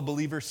fellow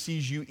believer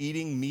sees you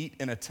eating meat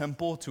in a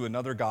temple to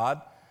another god,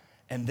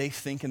 and they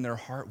think in their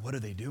heart, what are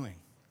they doing?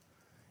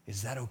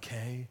 Is that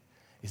okay?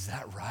 Is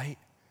that right?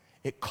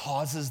 It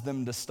causes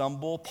them to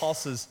stumble. Paul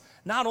says,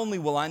 not only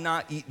will I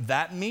not eat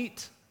that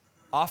meat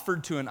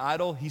offered to an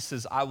idol, he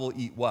says, I will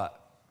eat what?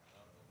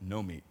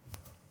 No meat.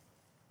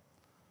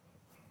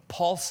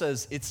 Paul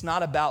says it's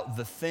not about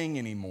the thing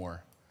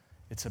anymore.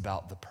 It's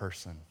about the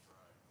person.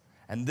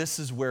 And this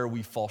is where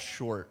we fall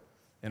short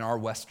in our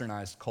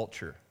westernized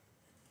culture.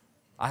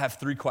 I have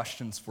 3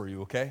 questions for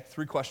you, okay?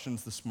 3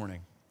 questions this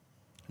morning.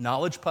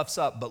 Knowledge puffs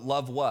up, but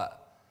love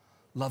what?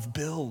 Love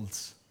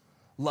builds.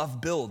 Love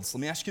builds.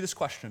 Let me ask you this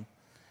question.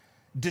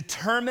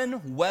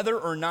 Determine whether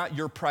or not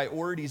your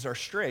priorities are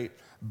straight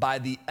by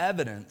the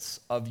evidence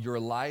of your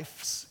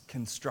life's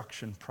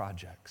construction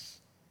projects.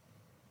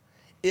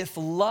 If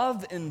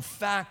love, in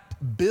fact,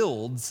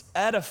 builds,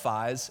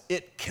 edifies,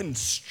 it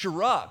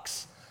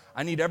constructs,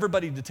 I need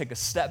everybody to take a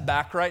step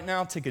back right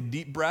now, take a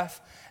deep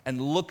breath,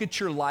 and look at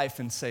your life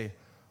and say,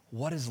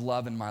 what is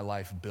love in my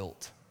life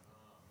built?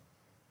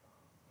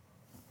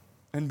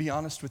 And be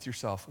honest with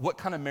yourself. What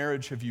kind of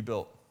marriage have you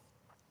built?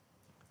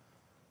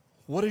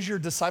 What does your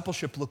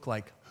discipleship look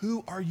like?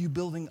 Who are you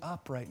building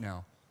up right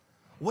now?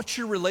 What's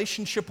your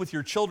relationship with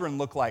your children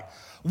look like?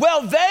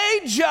 Well,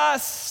 they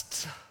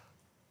just...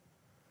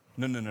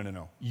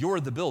 No. You're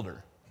the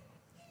builder.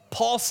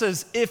 Paul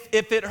says, if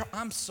it...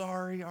 I'm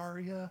sorry,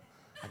 Aria.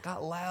 I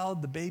got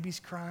loud. The baby's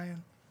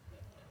crying.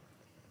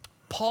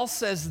 Paul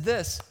says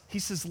this. He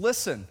says,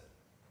 listen,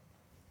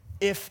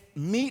 if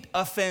meat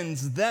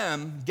offends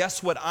them,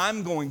 guess what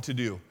I'm going to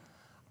do?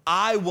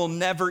 I will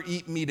never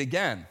eat meat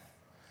again.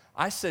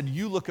 I said,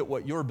 you look at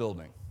what you're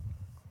building.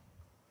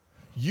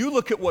 You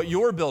look at what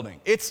you're building.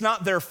 It's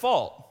not their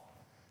fault.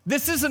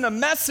 This isn't a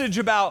message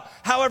about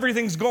how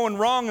everything's going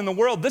wrong in the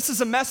world. This is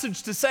a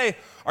message to say,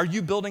 are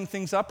you building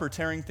things up or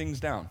tearing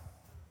things down?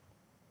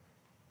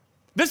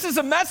 This is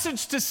a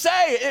message to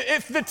say,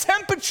 if the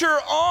temperature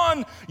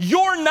on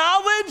your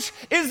knowledge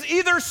is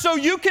either so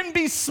you can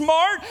be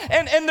smart,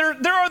 and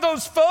there are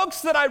those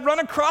folks that I run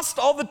across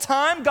all the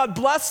time, God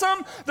bless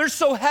them, they're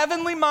so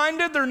heavenly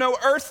minded, they're no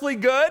earthly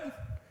good.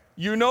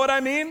 You know what I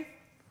mean?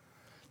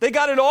 They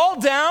got it all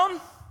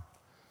down,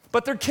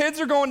 but their kids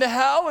are going to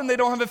hell and they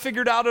don't have it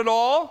figured out at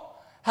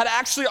all, how to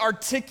actually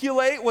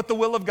articulate what the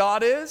will of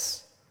God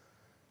is.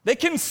 They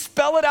can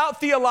spell it out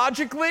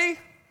theologically,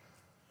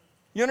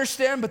 you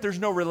understand, but there's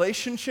no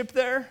relationship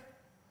there.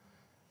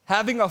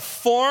 Having a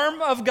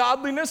form of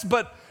godliness,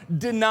 but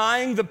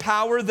denying the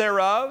power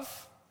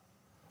thereof.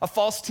 A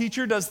false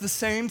teacher does the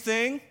same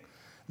thing.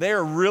 They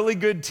are really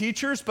good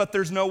teachers, but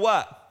there's no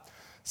what?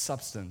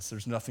 Substance.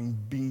 There's nothing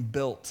being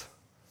built.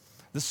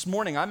 This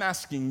morning, I'm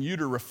asking you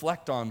to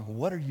reflect on,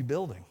 what are you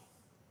building?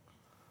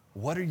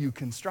 What are you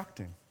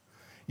constructing?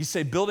 You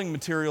say building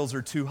materials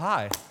are too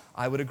high.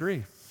 I would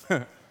agree.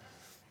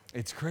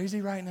 It's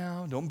crazy right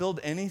now. Don't build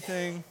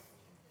anything.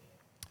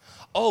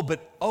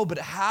 But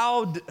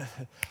how,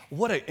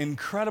 what an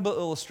incredible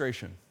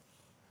illustration.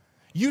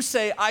 You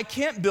say, I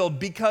can't build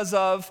because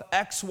of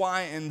X,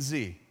 Y, and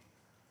Z.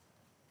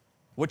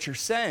 What you're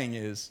saying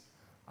is,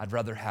 I'd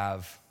rather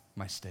have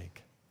my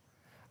steak.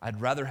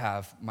 I'd rather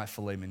have my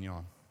filet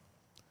mignon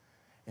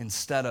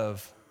instead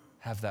of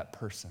have that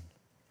person,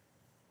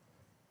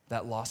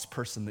 that lost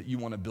person that you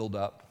want to build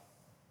up.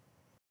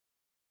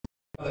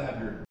 I'd rather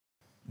have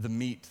the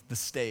meat, the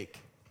steak,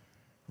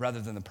 rather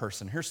than the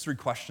person. Here's 3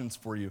 questions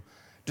for you.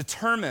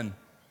 Determine,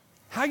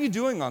 how are you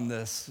doing on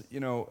this?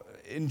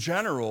 In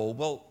general,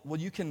 well,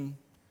 you can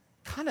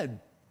kind of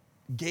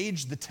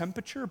gauge the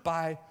temperature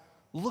by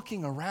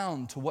looking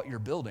around to what you're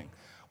building.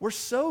 We're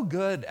so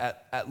good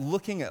at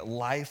looking at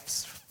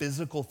life's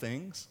physical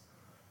things.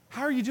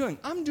 How are you doing?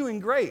 I'm doing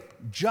great.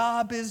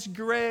 Job is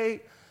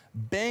great.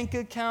 Bank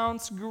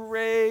account's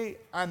great.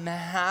 I'm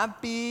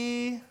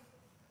happy.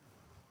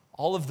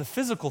 All of the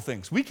physical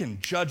things, we can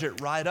judge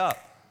it right up.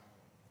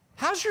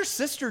 How's your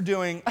sister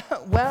doing?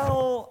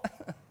 Well,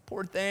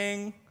 poor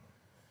thing.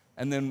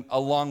 And then a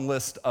long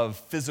list of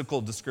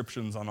physical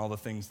descriptions on all the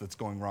things that's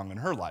going wrong in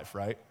her life,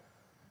 right?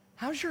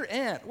 How's your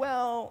aunt?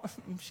 Well,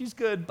 she's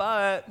good,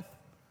 but...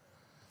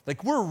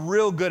 we're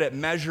real good at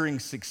measuring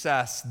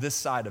success this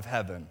side of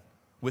heaven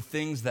with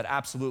things that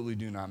absolutely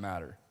do not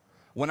matter.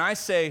 When I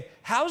say,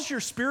 how's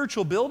your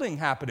spiritual building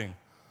happening?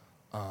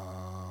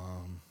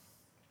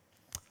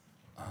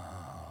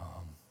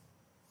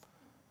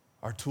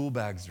 Our tool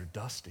bags are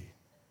dusty.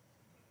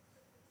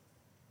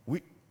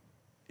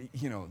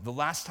 The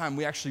last time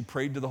we actually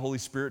prayed to the Holy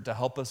Spirit to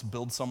help us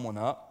build someone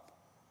up,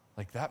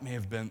 that may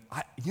have been,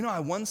 I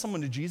won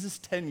someone to Jesus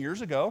 10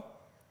 years ago.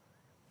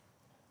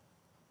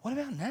 What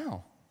about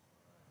now?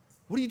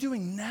 What are you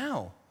doing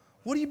now?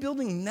 What are you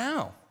building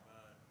now?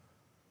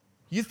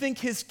 You think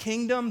his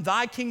kingdom,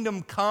 thy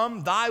kingdom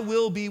come, thy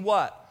will be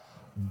what?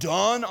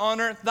 Done on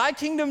earth. Thy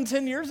kingdom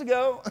 10 years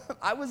ago,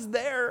 I was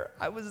there.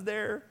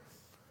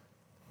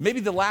 Maybe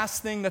the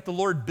last thing that the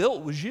Lord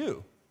built was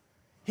you.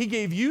 He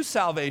gave you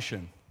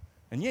salvation,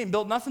 and you ain't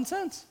built nothing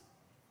since.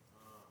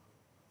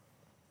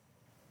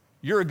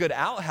 You're a good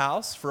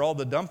outhouse for all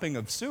the dumping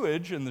of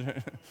sewage.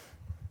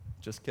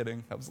 Just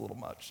kidding, that was a little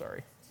much,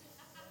 sorry.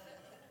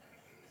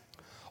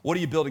 What are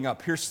you building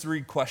up? Here's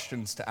 3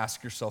 questions to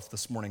ask yourself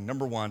this morning.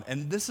 Number 1,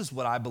 and this is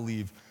what I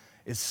believe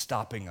is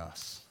stopping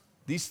us.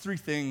 These 3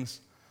 things,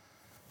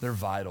 they're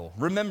vital.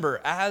 Remember,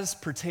 as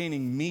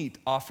pertaining meat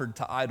offered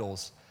to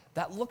idols,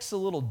 that looks a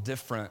little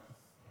different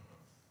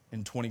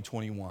in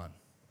 2021.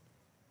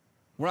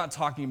 We're not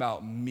talking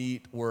about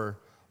meat or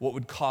what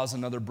would cause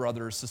another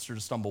brother or sister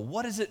to stumble.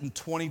 What is it in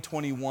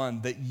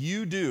 2021 that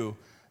you do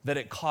that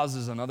it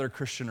causes another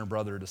Christian or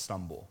brother to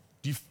stumble?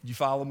 Do you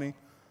follow me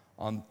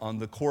on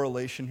the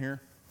correlation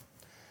here?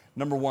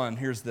 Number 1,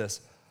 here's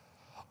this.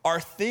 Are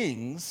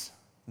things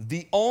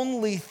the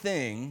only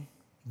thing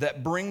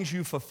that brings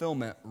you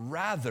fulfillment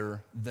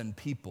rather than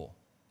people?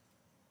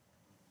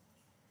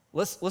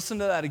 Let's listen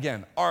to that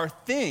again. Are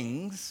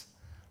things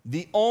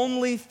the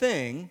only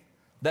thing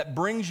that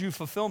brings you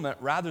fulfillment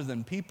rather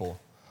than people.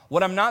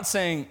 What I'm not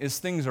saying is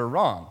things are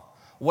wrong.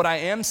 What I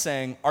am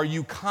saying, are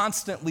you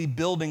constantly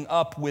building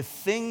up with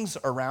things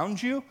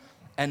around you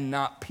and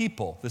not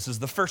people? This is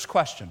the first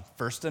question,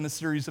 first in a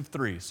series of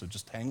 3. So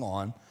just hang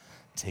on,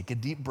 take a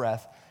deep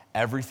breath.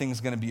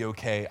 Everything's gonna be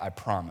okay, I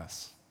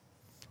promise.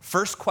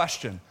 First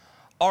question,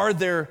 are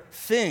there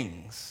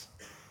things,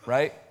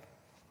 right?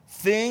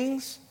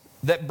 Things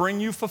that bring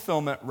you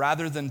fulfillment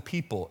rather than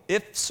people?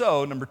 If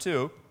so, number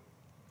 2,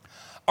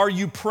 are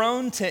you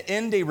prone to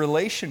end a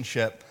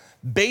relationship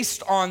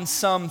based on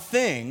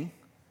something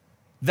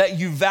that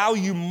you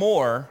value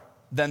more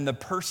than the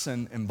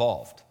person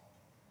involved?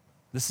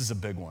 This is a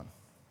big one.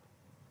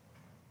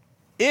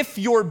 If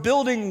you're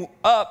building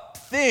up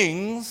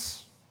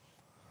things,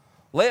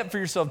 lay up for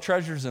yourself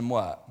treasures in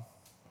what?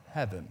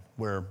 Heaven,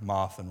 where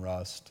moth and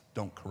rust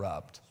don't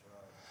corrupt.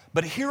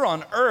 But here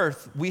on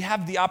earth, we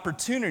have the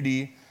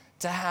opportunity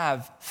to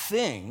have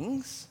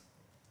things,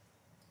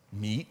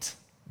 meat,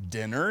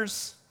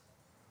 dinners,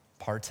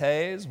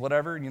 parties,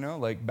 whatever,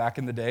 like back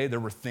in the day, there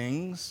were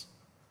things.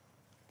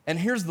 And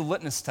here's the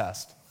litmus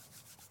test.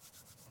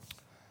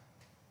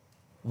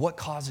 What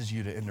causes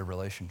you to end a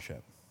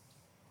relationship?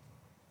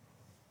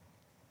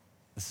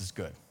 This is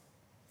good.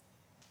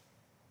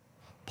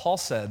 Paul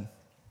said,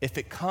 if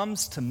it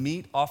comes to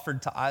meat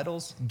offered to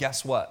idols,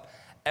 guess what?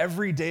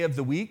 Every day of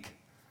the week,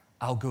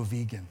 I'll go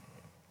vegan.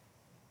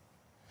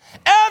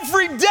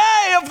 Every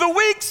day of the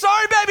week,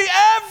 sorry baby,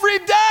 every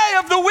day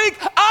of the week,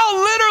 I'll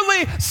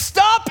literally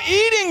stop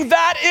eating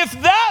that if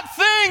that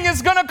thing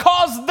is gonna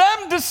cause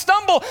them to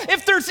stumble.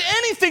 If there's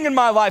anything in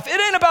my life,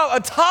 it ain't about a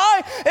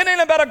tie, it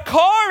ain't about a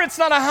car, it's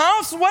not a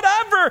house,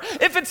 whatever.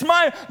 If it's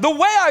the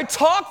way I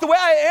talk, the way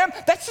I am,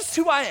 that's just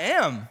who I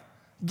am.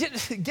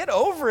 Get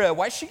over it.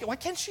 Why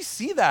can't she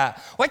see that?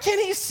 Why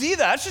can't he see that?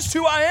 That's just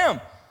who I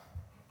am.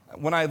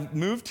 When I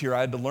moved here,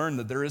 I had to learn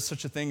that there is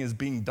such a thing as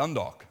being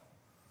Dundalk.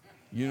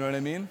 You know what I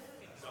mean?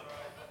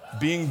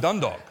 Being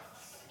Dundalk.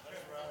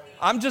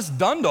 I'm just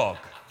Dundalk.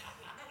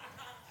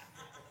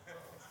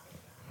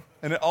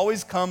 And it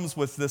always comes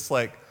with this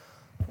like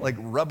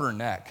rubber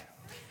neck.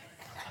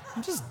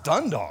 I'm just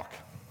Dundalk.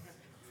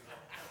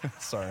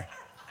 Sorry.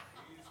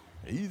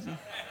 Easy.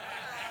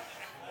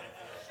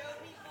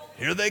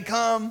 Here they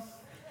come.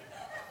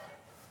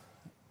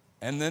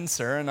 And then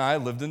Sarah and I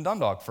lived in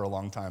Dundalk for a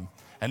long time.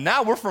 And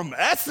now we're from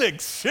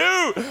Essex.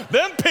 Shoot,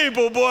 them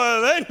people,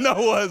 boy, they know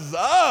what's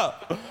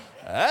up.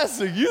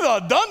 Essex, you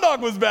thought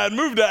Dundalk was bad,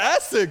 moved to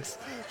Essex.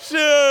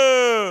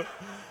 Shoot.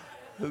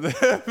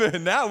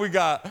 Now we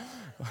got,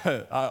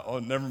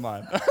 never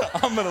mind.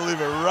 I'm going to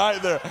leave it right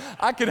there.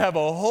 I could have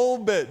a whole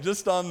bit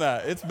just on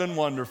that. It's been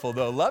wonderful,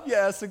 though. Love you,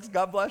 Essex.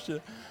 God bless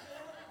you.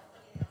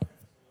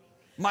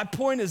 My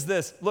point is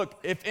this. Look,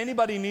 if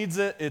anybody needs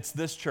it, it's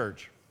this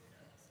church.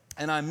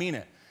 And I mean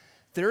it.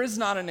 There is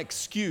not an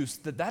excuse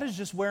that is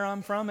just where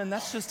I'm from and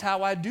that's just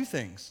how I do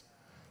things.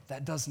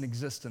 That doesn't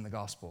exist in the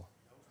gospel.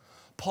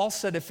 Paul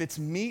said, if it's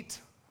meat,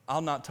 I'll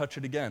not touch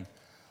it again.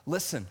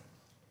 Listen,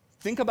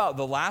 think about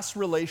the last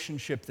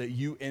relationship that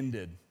you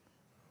ended.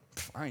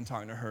 I ain't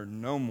talking to her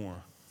no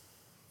more.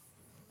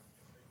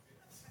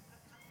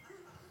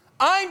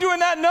 I ain't doing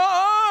that,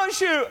 no,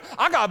 shoot.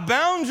 I got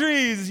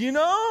boundaries,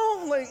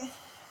 like,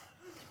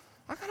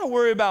 I gotta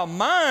worry about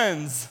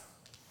mines,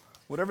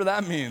 whatever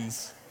that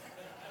means.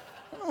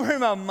 Don't worry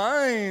about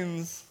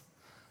mines.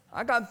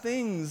 I got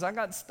things. I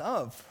got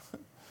stuff.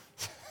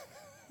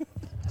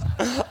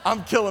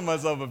 I'm killing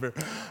myself up here.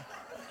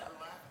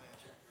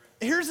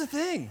 Here's the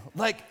thing.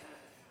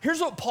 Here's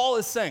what Paul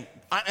is saying.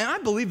 And I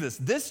believe this.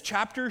 This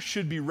chapter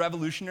should be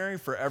revolutionary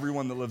for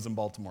everyone that lives in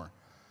Baltimore.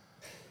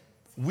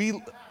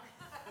 We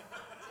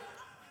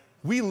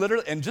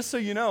literally, and just so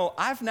you know,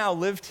 I've now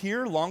lived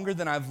here longer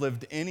than I've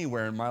lived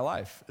anywhere in my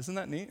life. Isn't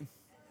that neat?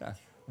 Yeah.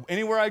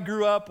 Anywhere I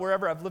grew up,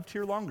 wherever, I've lived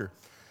here longer.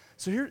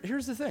 So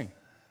here's the thing.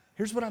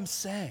 Here's what I'm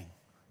saying.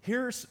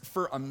 Here's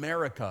for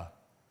America.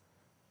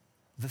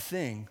 The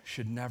thing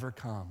should never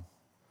come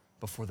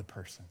before the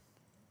person.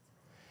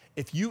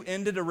 If you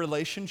ended a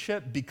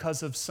relationship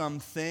because of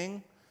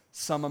something,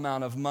 some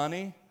amount of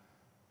money,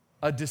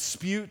 a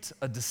dispute,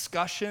 a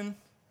discussion,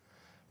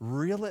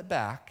 reel it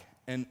back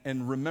and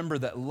remember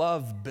that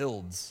love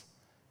builds.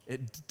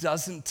 It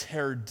doesn't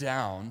tear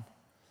down.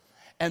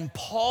 And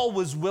Paul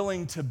was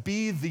willing to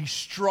be the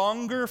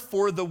stronger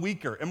for the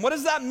weaker. And what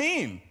does that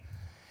mean?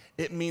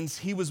 It means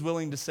he was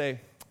willing to say,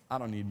 I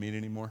don't need meat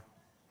anymore.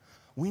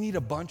 We need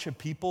a bunch of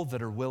people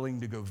that are willing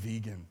to go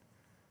vegan.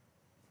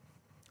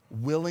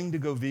 Willing to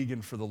go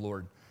vegan for the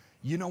Lord.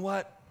 You know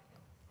what?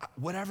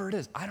 Whatever it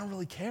is, I don't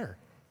really care.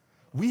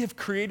 We have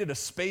created a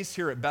space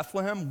here at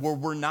Bethlehem where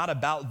we're not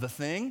about the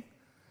thing.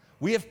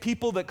 We have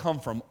people that come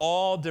from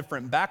all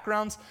different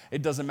backgrounds.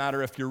 It doesn't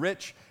matter if you're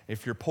rich,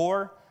 if you're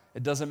poor.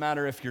 It doesn't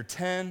matter if you're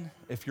 10,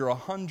 if you're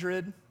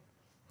 100.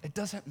 It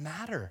doesn't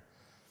matter.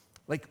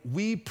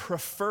 We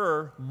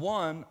prefer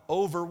one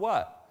over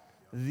what?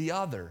 The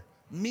other.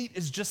 Meat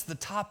is just the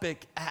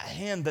topic at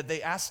hand that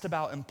they asked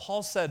about. And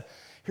Paul said,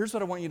 here's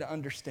what I want you to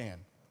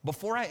understand.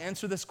 before I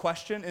answer this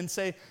question and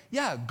say,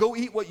 yeah, go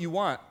eat what you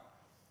want,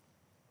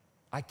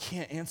 I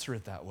can't answer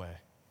it that way.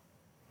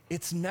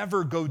 It's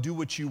never go do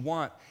what you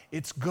want.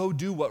 It's go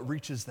do what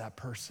reaches that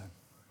person.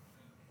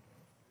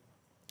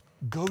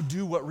 Go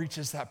do what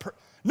reaches that person.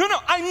 No,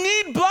 I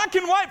need black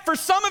and white. For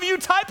some of you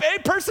type A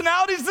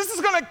personalities, this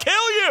is gonna kill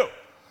you.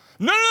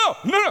 No.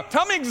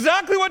 Tell me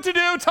exactly what to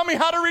do. Tell me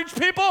how to reach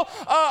people.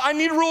 I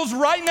need rules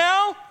right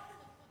now.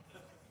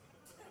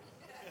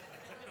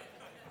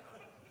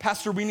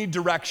 Pastor, we need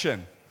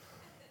direction.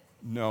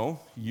 No,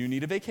 you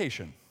need a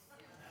vacation.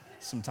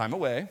 Some time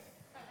away.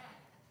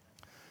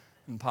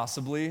 And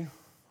possibly,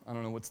 I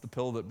don't know, what's the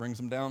pill that brings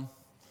them down?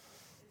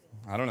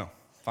 I don't know.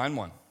 Find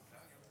one.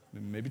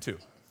 Maybe two.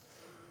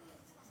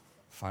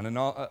 Find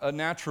a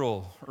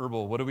natural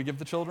herbal. What do we give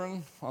the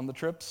children on the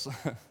trips?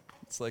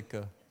 It's like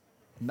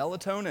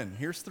melatonin.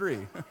 Here's 3.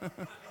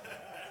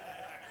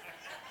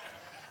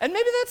 And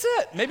maybe that's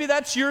it. Maybe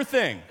that's your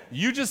thing.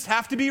 You just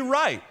have to be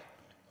right.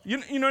 You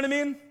know what I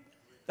mean?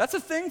 That's a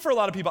thing for a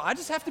lot of people. I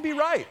just have to be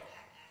right.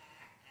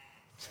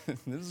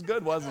 This is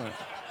good, wasn't it?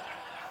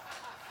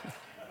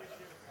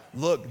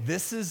 Look,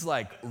 this is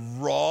like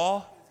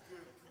raw.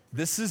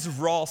 This is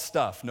raw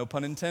stuff. No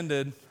pun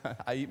intended.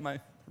 I eat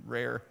my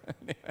rare.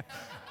 Let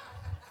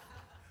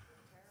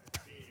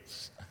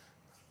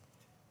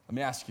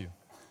me ask you,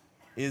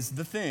 is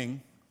the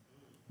thing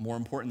more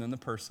important than the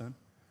person?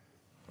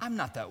 I'm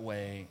not that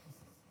way.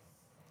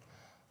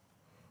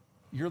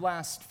 Your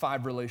last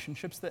 5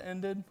 relationships that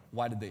ended,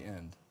 why did they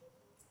end?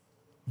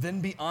 Then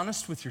be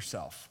honest with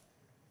yourself.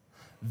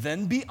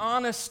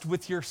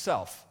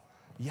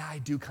 Yeah, I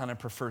do kind of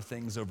prefer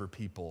things over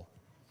people.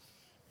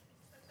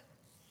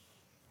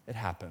 It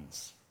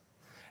happens.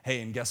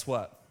 Hey, and guess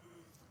what?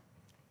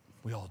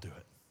 We all do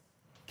it.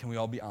 Can we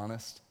all be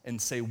honest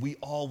and say, we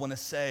all want to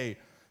say,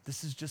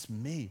 this is just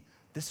me.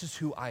 This is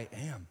who I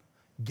am.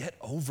 Get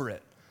over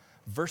it.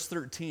 Verse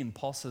 13,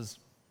 Paul says,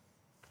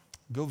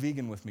 go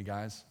vegan with me,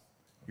 guys.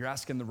 You're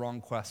asking the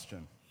wrong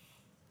question.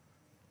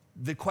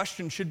 The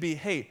question should be,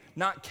 hey,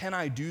 not can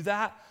I do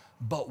that,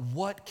 but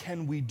what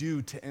can we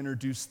do to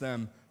introduce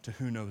them to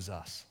who knows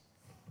us?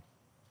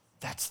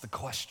 That's the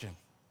question.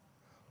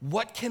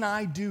 What can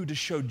I do to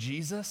show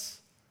Jesus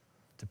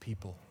to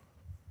people?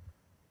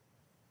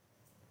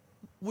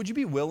 Would you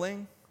be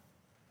willing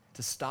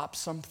to stop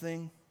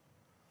something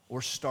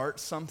or start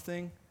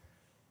something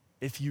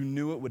if you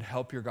knew it would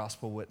help your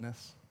gospel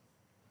witness?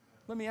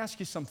 Let me ask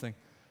you something.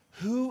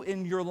 Who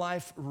in your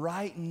life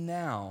right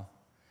now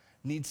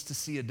needs to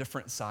see a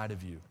different side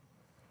of you?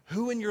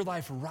 Who in your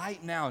life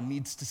right now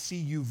needs to see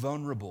you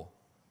vulnerable?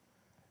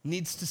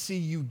 Needs to see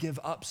you give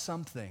up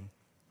something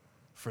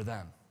for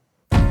them?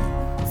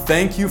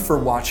 Thank you for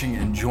watching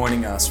and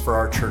joining us for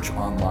our church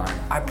online.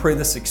 I pray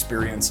this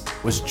experience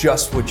was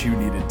just what you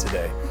needed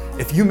today.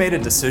 If you made a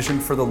decision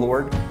for the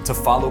Lord to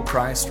follow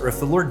Christ, or if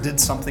the Lord did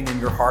something in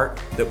your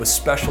heart that was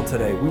special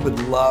today, we would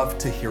love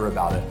to hear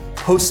about it.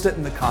 Post it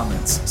in the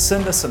comments,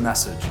 send us a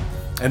message,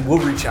 and we'll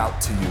reach out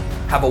to you.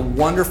 Have a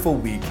wonderful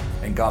week,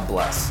 and God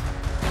bless.